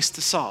his voice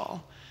to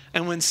Saul.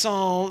 And when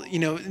Saul,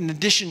 in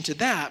addition to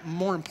that,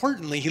 more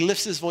importantly, he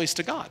lifts his voice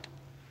to God.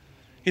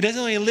 He doesn't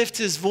only lift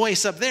his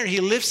voice up there,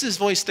 he lifts his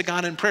voice to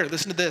God in prayer.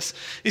 Listen to this.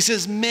 He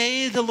says,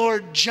 may the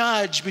Lord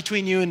judge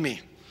between you and me.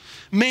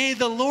 May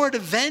the Lord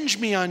avenge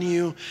me on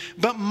you,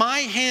 but my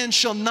hand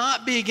shall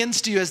not be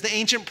against you, as the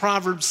ancient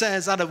proverb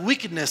says, out of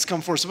wickedness come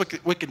forth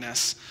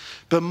wickedness.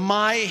 But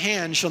my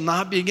hand shall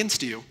not be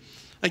against you.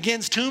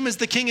 Against whom is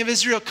the king of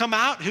Israel come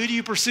out? Who do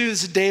you pursue?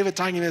 This is David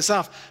talking to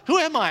himself. Who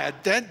am I, a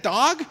dead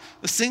dog?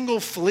 A single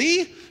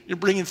flea? You're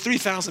bringing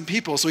 3,000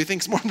 people, so he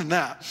thinks more than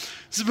that.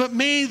 So, but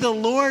may the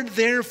Lord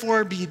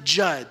therefore be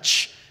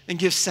judge and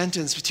give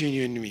sentence between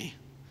you and me.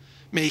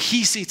 May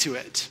he see to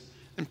it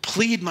and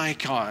plead my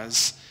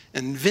cause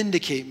and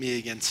vindicate me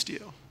against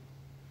you.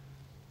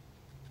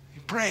 He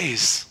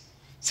prays.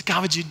 So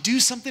God, would you do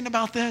something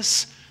about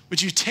this?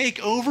 Would you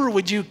take over?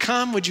 Would you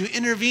come? Would you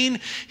intervene?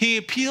 He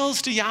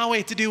appeals to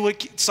Yahweh to do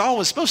what Saul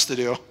was supposed to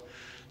do.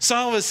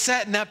 Saul was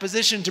set in that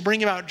position to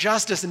bring about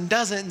justice and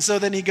doesn't, and so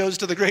then he goes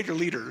to the greater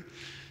leader.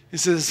 He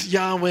says,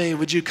 Yahweh,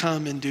 would you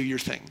come and do your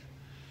thing?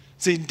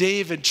 See,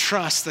 David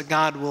trusts that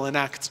God will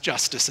enact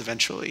justice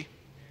eventually.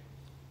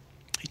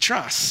 He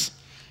trusts.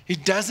 He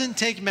doesn't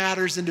take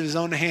matters into his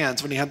own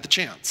hands when he had the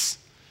chance.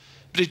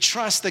 But he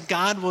trusts that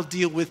God will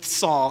deal with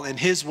Saul in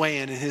his way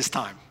and in his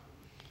time.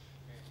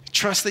 He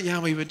trusts that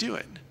Yahweh would do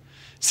it.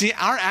 See,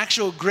 our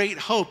actual great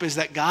hope is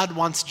that God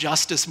wants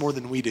justice more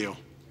than we do.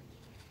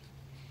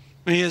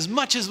 I mean, as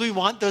much as we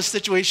want those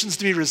situations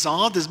to be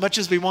resolved, as much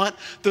as we want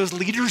those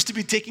leaders to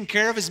be taken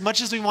care of, as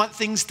much as we want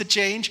things to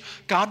change,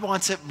 God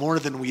wants it more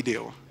than we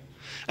do.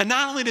 And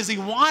not only does he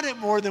want it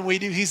more than we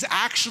do, he's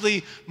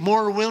actually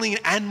more willing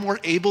and more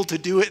able to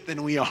do it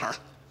than we are.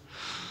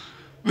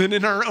 Then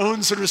in our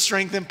own sort of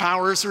strength and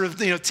power, sort of,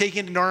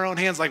 taking it into our own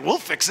hands, like, we'll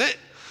fix it.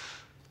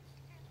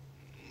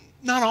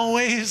 Not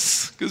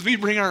always, because we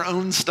bring our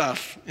own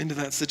stuff into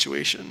that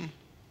situation.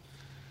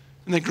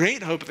 And the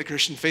great hope of the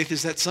Christian faith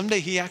is that someday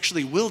he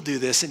actually will do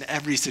this in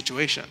every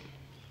situation.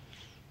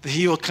 That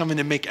he will come in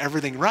and make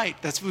everything right.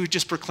 That's what we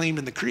just proclaimed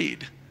in the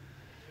creed.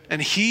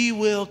 And he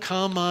will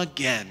come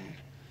again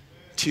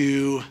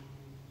to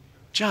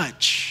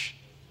judge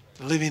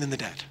the living and the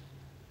dead,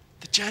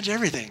 to judge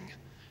everything,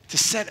 to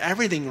set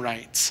everything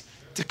right,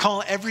 to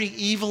call every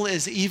evil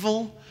as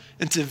evil,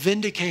 and to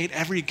vindicate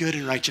every good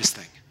and righteous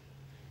thing.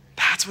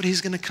 That's what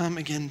he's going to come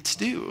again to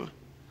do.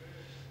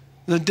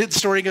 The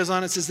story goes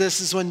on, it says this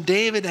is when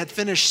David had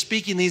finished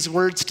speaking these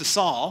words to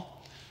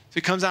Saul. So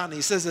he comes out and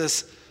he says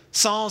this.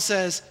 Saul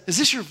says, is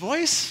this your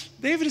voice?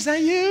 David, is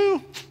that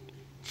you?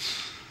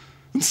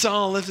 And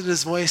Saul lifted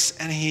his voice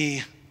and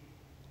he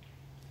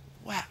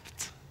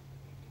wept,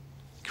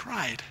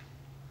 cried.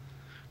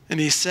 And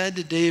he said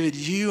to David,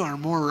 you are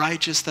more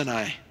righteous than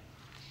I,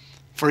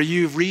 for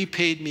you've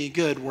repaid me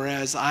good,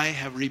 whereas I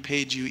have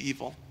repaid you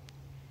evil.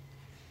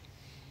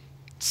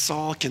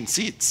 Saul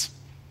concedes.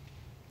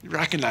 He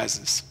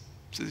recognizes.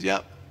 He says,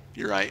 yep,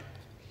 you're right.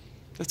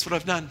 That's what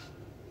I've done.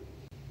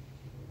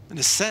 In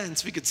a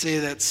sense, we could say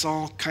that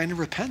Saul kind of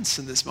repents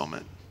in this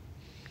moment.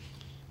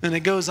 And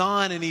it goes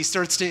on and he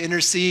starts to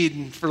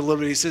intercede for a little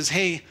bit. He says,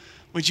 hey,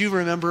 would you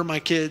remember my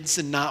kids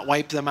and not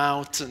wipe them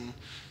out? And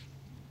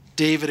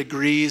David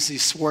agrees. He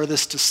swore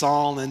this to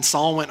Saul, and then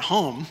Saul went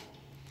home.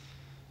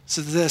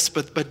 So this,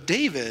 but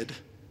David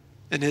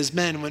and his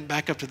men went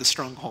back up to the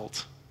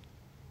stronghold.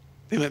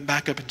 They went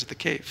back up into the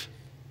cave.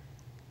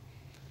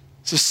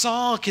 So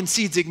Saul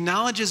concedes,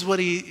 acknowledges what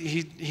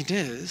he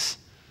does,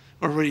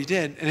 or what he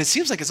did, and it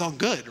seems like it's all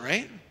good,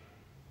 right?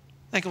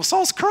 Like, well,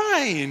 Saul's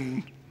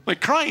crying. Like,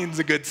 crying's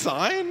a good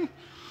sign.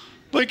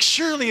 Like,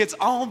 surely it's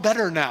all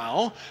better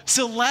now.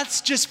 So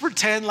let's just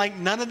pretend like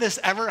none of this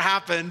ever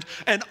happened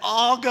and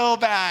all go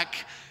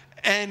back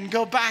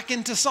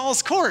into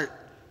Saul's court.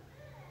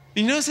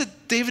 You notice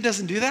that David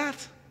doesn't do that?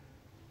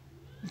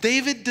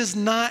 David does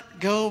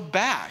not go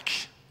back.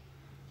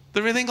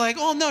 They think like,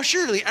 oh no,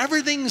 surely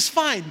everything's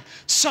fine.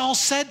 Saul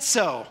said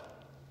so.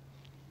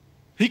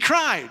 He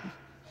cried.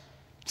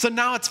 So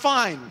now it's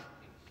fine.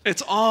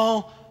 It's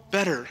all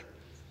better.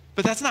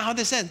 But that's not how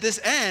this ends. This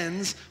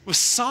ends with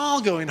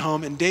Saul going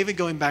home and David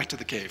going back to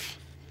the cave.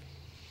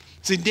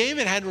 See,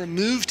 David had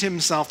removed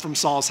himself from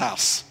Saul's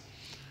house.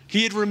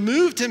 He had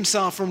removed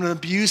himself from an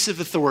abusive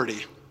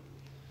authority.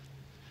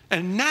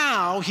 And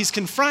now he's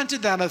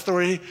confronted that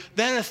authority.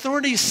 That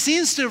authority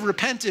seems to have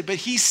repented, but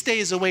he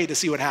stays away to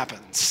see what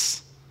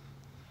happens.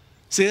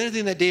 So the other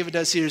thing that David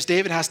does here is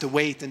David has to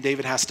wait and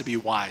David has to be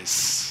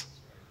wise.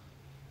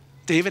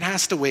 David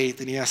has to wait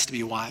and he has to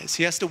be wise.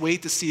 He has to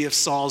wait to see if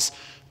Saul's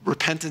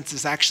repentance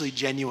is actually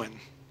genuine.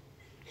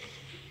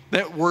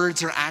 That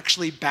words are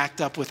actually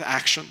backed up with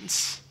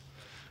actions.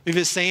 We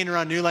have a saying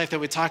around New Life that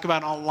we talk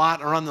about a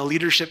lot around the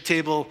leadership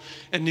table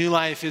in New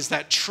Life is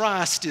that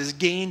trust is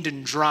gained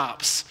in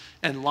drops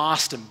and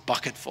lost in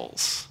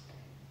bucketfuls.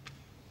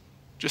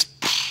 Just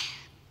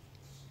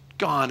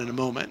gone in a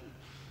moment.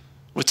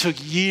 What took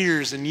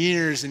years and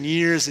years and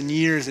years and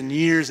years and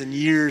years and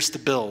years to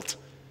build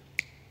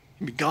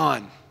can be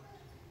gone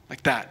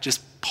like that,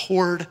 just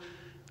poured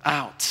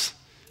out.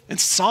 And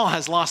Saul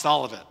has lost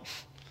all of it.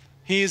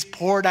 He's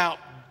poured out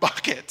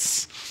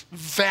buckets,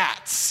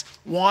 vats,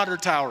 water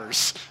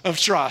towers of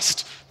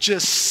trust,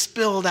 just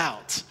spilled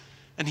out.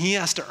 And he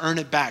has to earn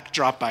it back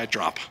drop by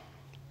drop.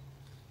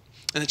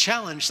 And the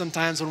challenge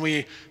sometimes when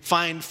we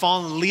find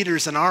fallen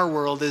leaders in our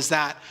world is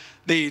that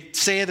they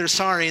say they're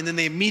sorry and then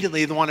they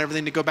immediately want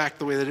everything to go back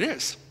the way that it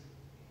is.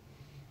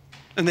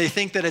 And they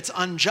think that it's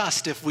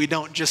unjust if we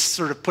don't just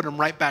sort of put them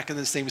right back in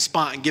the same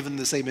spot and give them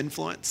the same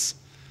influence.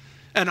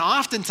 And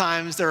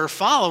oftentimes there are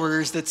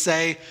followers that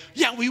say,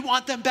 yeah, we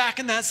want them back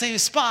in that same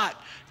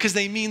spot because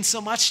they mean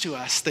so much to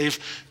us. They've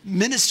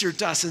ministered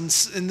to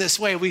us in this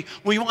way. We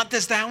want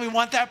this down, we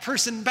want that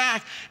person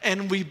back.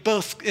 And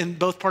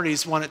both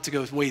parties want it to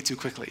go way too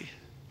quickly.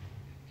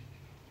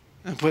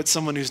 And put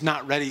someone who's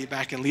not ready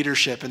back in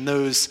leadership, and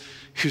those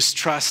whose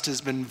trust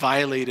has been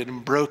violated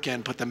and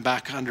broken, put them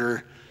back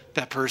under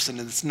that person.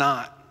 And it's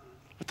not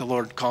what the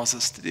Lord calls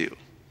us to do.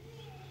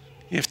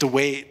 You have to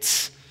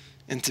wait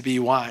and to be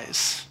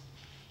wise.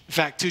 In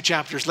fact, 2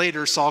 chapters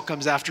later, Saul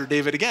comes after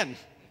David again.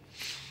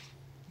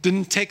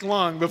 Didn't take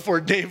long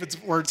before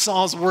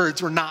Saul's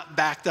words were not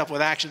backed up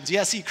with actions.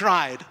 Yes, he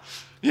cried.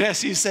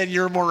 Yes, he said,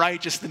 you're more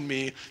righteous than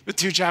me. But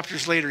 2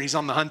 chapters later, he's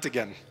on the hunt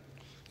again,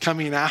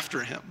 coming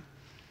after him.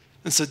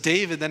 And so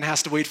David then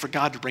has to wait for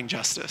God to bring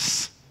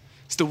justice.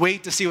 He has to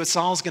wait to see what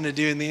Saul's going to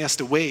do, and then he has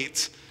to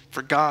wait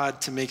for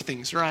God to make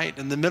things right.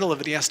 In the middle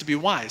of it, he has to be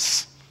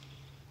wise.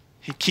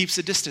 He keeps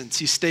a distance.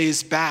 He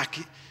stays back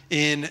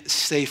in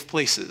safe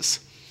places.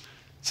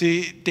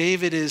 See,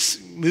 David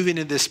is moving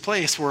into this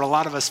place where a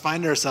lot of us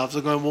find ourselves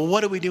going, well,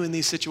 what do we do in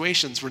these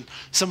situations when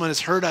someone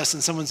has hurt us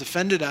and someone's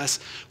offended us?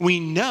 We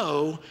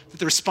know that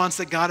the response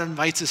that God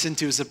invites us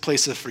into is a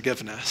place of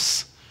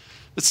forgiveness.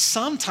 But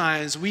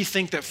sometimes we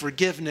think that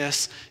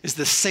forgiveness is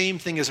the same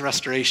thing as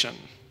restoration.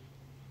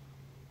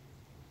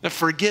 That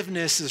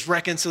forgiveness is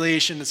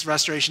reconciliation, it's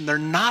restoration. They're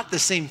not the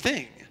same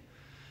thing.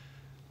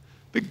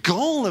 The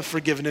goal of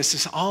forgiveness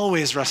is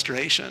always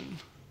restoration.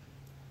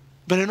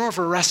 But in order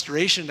for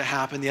restoration to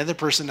happen, the other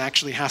person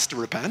actually has to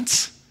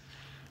repent,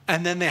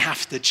 and then they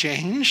have to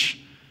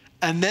change,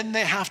 and then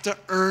they have to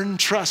earn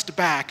trust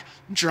back,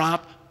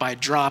 drop by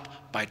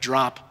drop by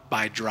drop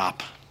by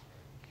drop,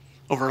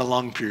 over a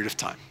long period of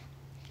time.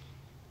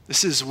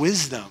 This is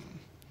wisdom.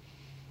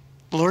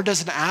 The Lord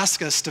doesn't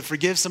ask us to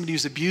forgive somebody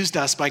who's abused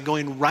us by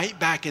going right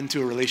back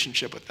into a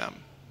relationship with them.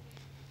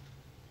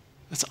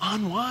 That's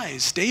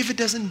unwise. David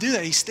doesn't do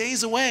that. He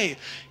stays away.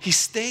 He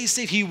stays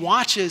safe. He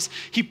watches.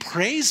 He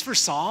prays for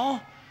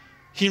Saul.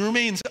 He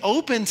remains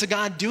open to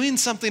God doing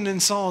something in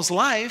Saul's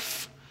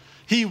life.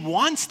 He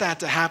wants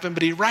that to happen,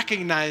 but he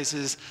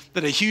recognizes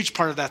that a huge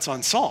part of that's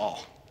on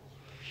Saul.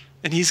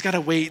 And he's got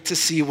to wait to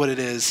see what it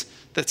is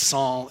that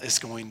Saul is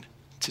going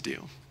to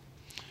do.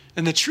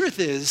 And the truth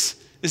is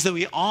that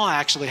we all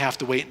actually have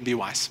to wait and be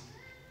wise.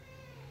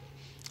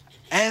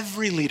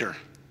 Every leader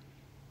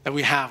that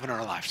we have in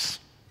our lives,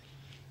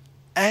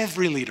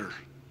 every leader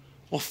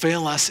will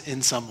fail us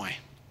in some way.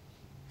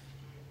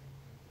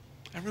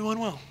 Everyone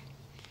will.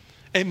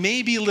 It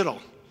may be little.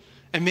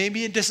 It may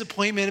be a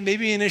disappointment. It may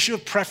be an issue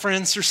of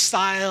preference or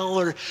style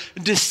or a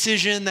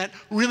decision that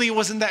really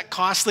wasn't that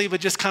costly,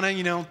 but just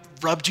kind of,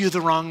 rubbed you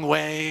the wrong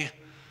way.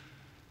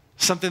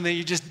 Something that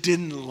you just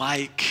didn't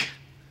like.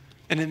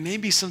 And it may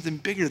be something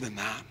bigger than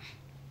that.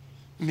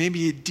 It may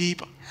be a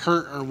deep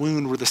hurt or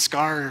wound where the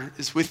scar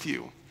is with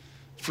you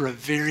for a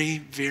very,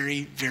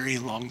 very, very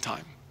long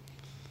time.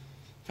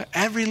 But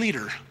every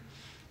leader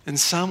in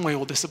some way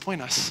will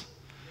disappoint us.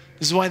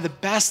 This is why the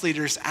best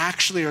leaders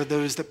actually are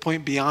those that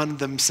point beyond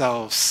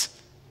themselves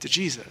to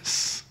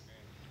Jesus.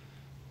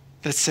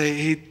 That say,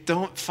 hey,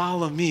 don't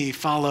follow me,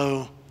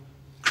 follow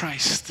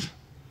Christ.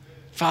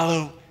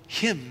 Follow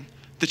him,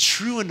 the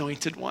true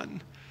anointed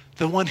one,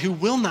 the one who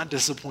will not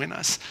disappoint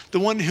us, the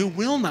one who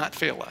will not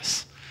fail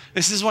us.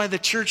 This is why the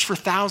church for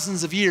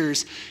thousands of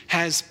years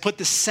has put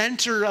the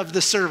center of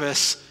the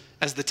service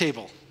as the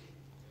table.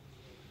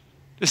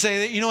 To say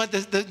that, you know what,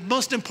 the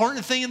most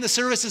important thing in the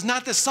service is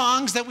not the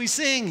songs that we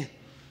sing.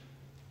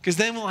 Because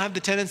then we'll have the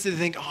tendency to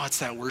think, oh, it's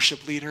that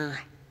worship leader.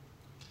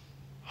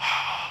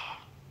 Oh,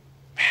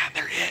 man,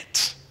 they're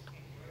it.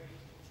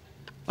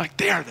 Like,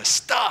 they are the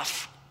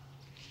stuff.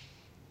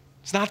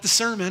 It's not the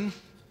sermon.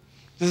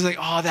 It's like,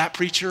 oh, that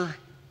preacher.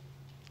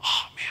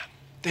 Oh,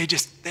 man,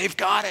 they've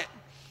got it.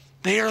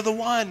 They are the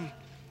one.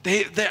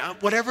 They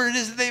whatever it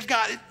is that they've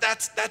got,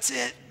 that's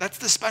it. That's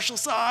the special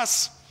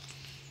sauce.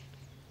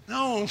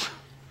 No.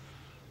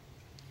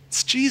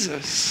 It's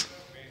Jesus.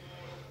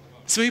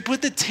 So we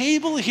put the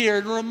table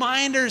here to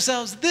remind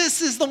ourselves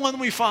this is the one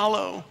we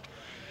follow.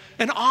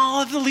 And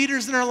all of the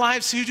leaders in our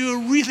lives who do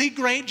a really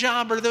great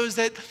job are those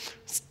that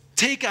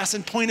take us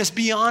and point us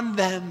beyond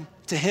them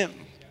to him.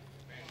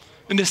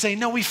 And to say,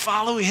 no, we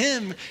follow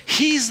him.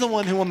 He's the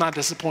one who will not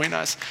disappoint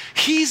us.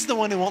 He's the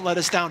one who won't let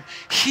us down.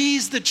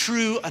 He's the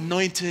true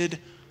anointed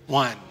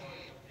one.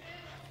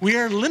 We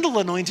are little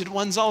anointed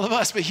ones, all of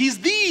us, but he's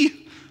the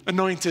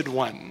anointed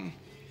one.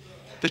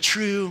 The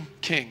true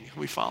king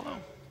we follow.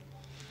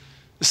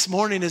 This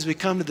morning as we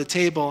come to the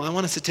table, I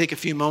want us to take a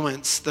few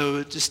moments,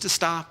 though, just to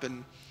stop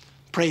and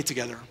pray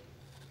together.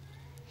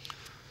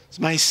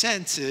 So my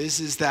sense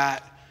is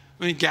that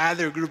when we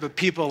gather a group of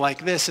people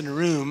like this in a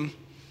room,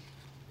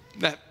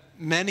 that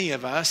many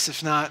of us,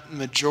 if not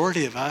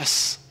majority of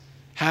us,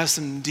 have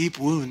some deep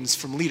wounds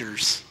from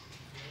leaders.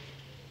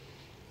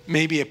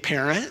 Maybe a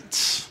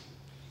parent,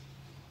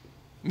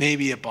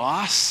 maybe a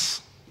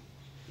boss,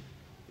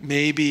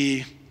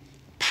 maybe a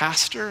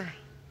pastor,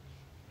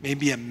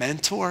 maybe a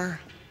mentor,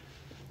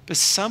 but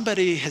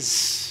somebody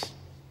has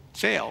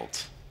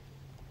failed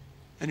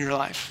in your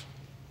life,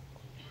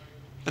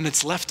 and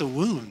it's left a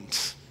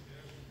wound.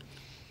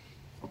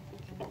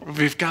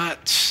 We've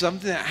got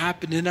something that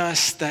happened in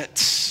us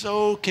that's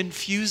so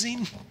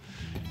confusing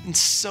and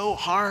so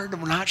hard,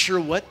 and we're not sure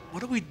what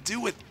do we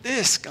do with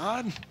this,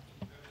 God?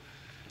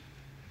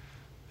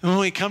 And when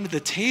we come to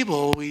the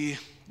table, we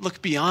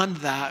look beyond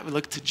that. We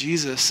look to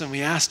Jesus and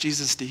we ask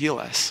Jesus to heal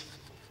us.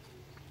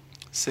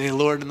 Say,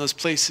 Lord, in those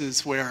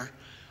places where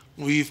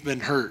we've been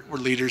hurt, where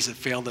leaders have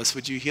failed us,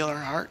 would you heal our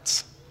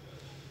hearts?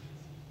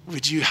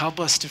 Would you help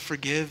us to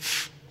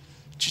forgive?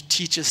 Would you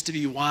teach us to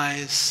be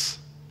wise?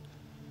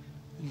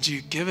 Would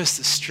you give us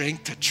the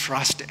strength to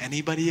trust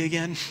anybody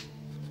again?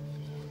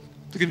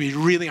 It's going to be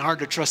really hard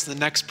to trust the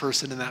next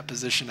person in that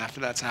position after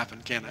that's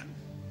happened, can't it?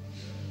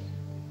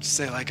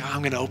 Say like,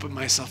 I'm going to open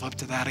myself up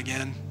to that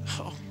again.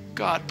 Oh,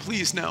 God,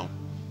 please no.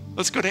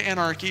 Let's go to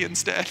anarchy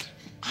instead.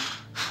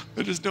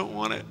 I just don't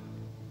want it.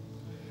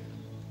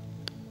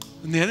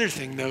 And the other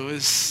thing, though,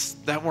 is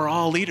that we're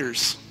all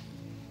leaders.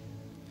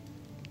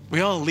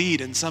 We all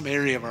lead in some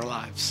area of our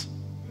lives.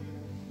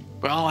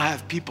 We all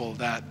have people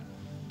that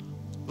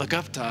look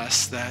up to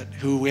us,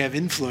 who we have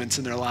influence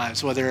in their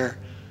lives, whether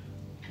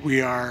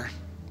we are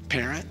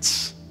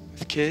parents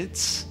with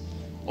kids,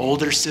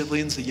 older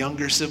siblings, the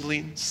younger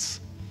siblings,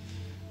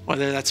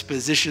 whether that's a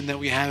position that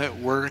we have at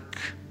work,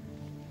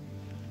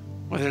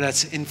 whether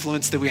that's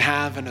influence that we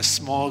have in a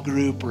small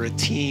group or a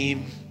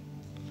team,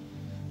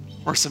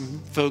 or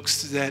some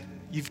folks that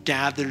you've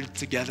gathered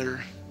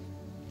together.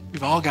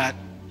 We've all got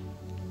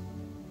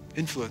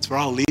influence. We're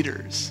all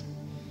leaders.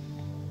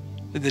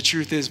 And the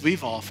truth is,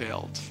 we've all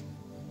failed.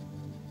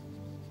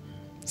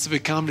 So we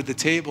come to the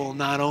table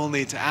not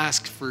only to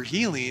ask for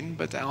healing,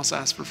 but to also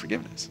ask for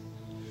forgiveness,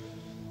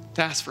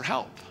 to ask for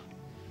help.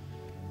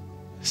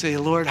 Say,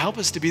 Lord, help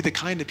us to be the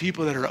kind of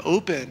people that are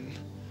open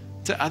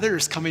to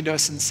others coming to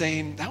us and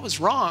saying, that was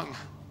wrong.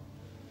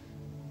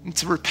 And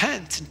to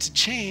repent and to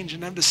change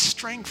and have the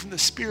strength from the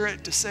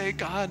Spirit to say,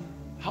 God,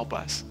 help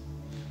us.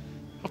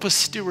 Help us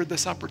steward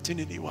this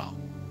opportunity well.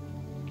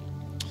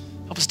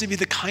 Help us to be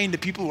the kind of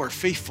people who are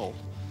faithful,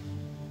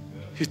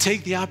 who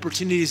take the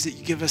opportunities that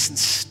you give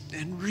us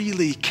and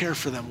really care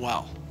for them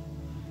well.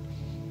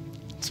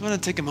 So I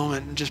want to take a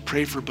moment and just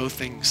pray for both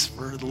things,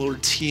 for the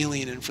Lord's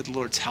healing and for the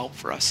Lord's help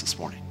for us this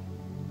morning.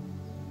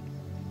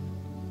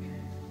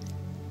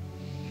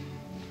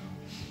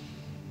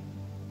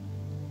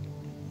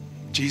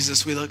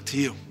 Jesus, we look to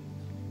you.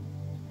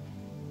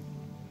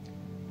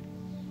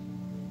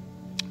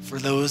 For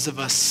those of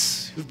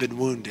us who've been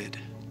wounded,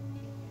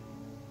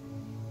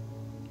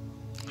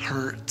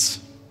 hurt,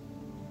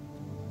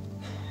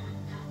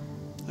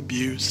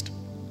 abused,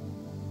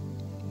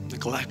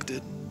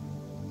 neglected,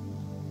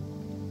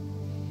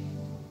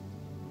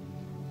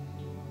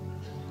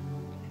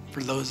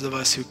 for those of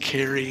us who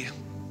carry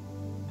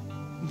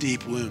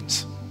deep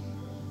wounds,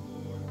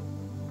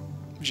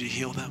 would you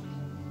heal them?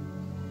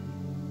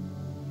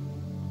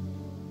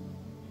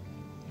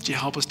 Would you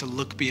help us to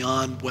look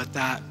beyond what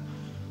that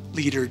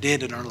leader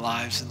did in our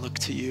lives and look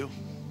to you,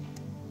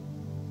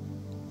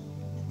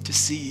 to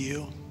see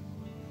you,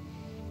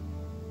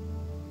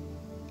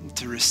 and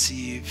to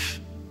receive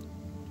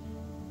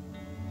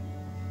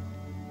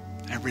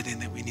everything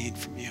that we need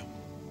from you.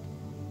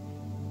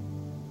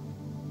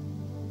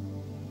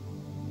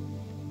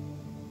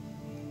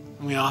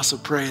 And we also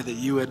pray that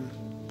you would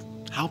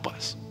help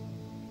us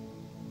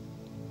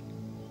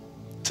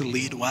to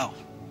lead well,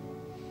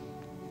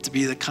 to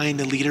be the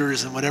kind of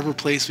leaders in whatever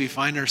place we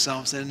find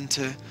ourselves in,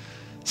 to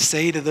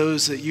say to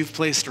those that you've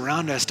placed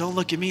around us, don't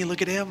look at me,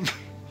 look at him.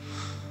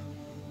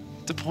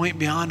 To point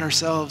beyond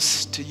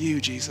ourselves to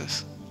you,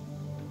 Jesus.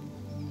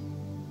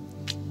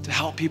 To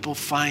help people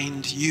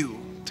find you,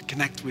 to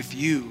connect with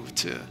you,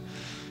 to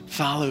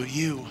follow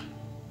you.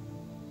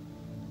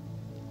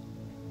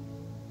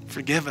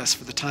 Forgive us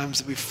for the times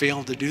that we've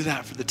failed to do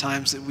that, for the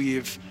times that we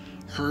have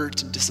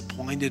hurt and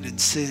disappointed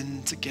and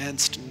sinned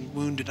against and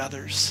wounded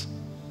others.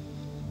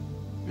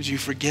 Would you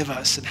forgive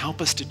us and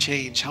help us to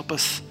change, help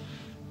us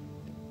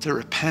to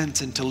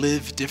repent and to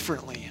live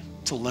differently,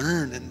 to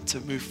learn and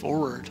to move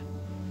forward.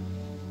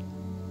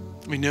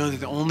 We know that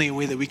the only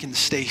way that we can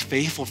stay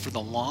faithful for the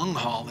long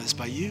haul is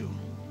by you.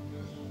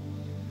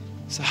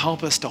 So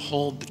help us to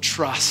hold the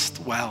trust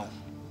well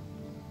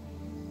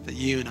that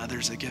you and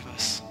others have given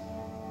us.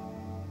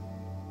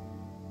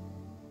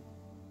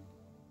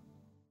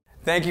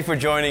 Thank you for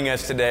joining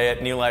us today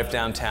at New Life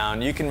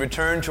Downtown. You can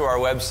return to our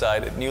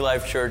website at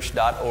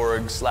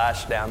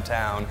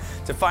newlifechurch.org/downtown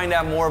to find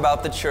out more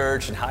about the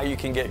church and how you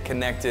can get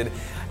connected.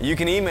 You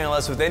can email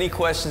us with any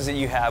questions that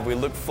you have. We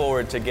look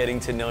forward to getting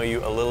to know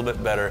you a little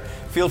bit better.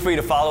 Feel free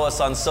to follow us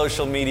on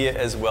social media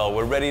as well.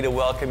 We're ready to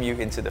welcome you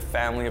into the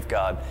family of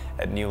God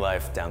at New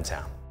Life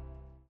Downtown.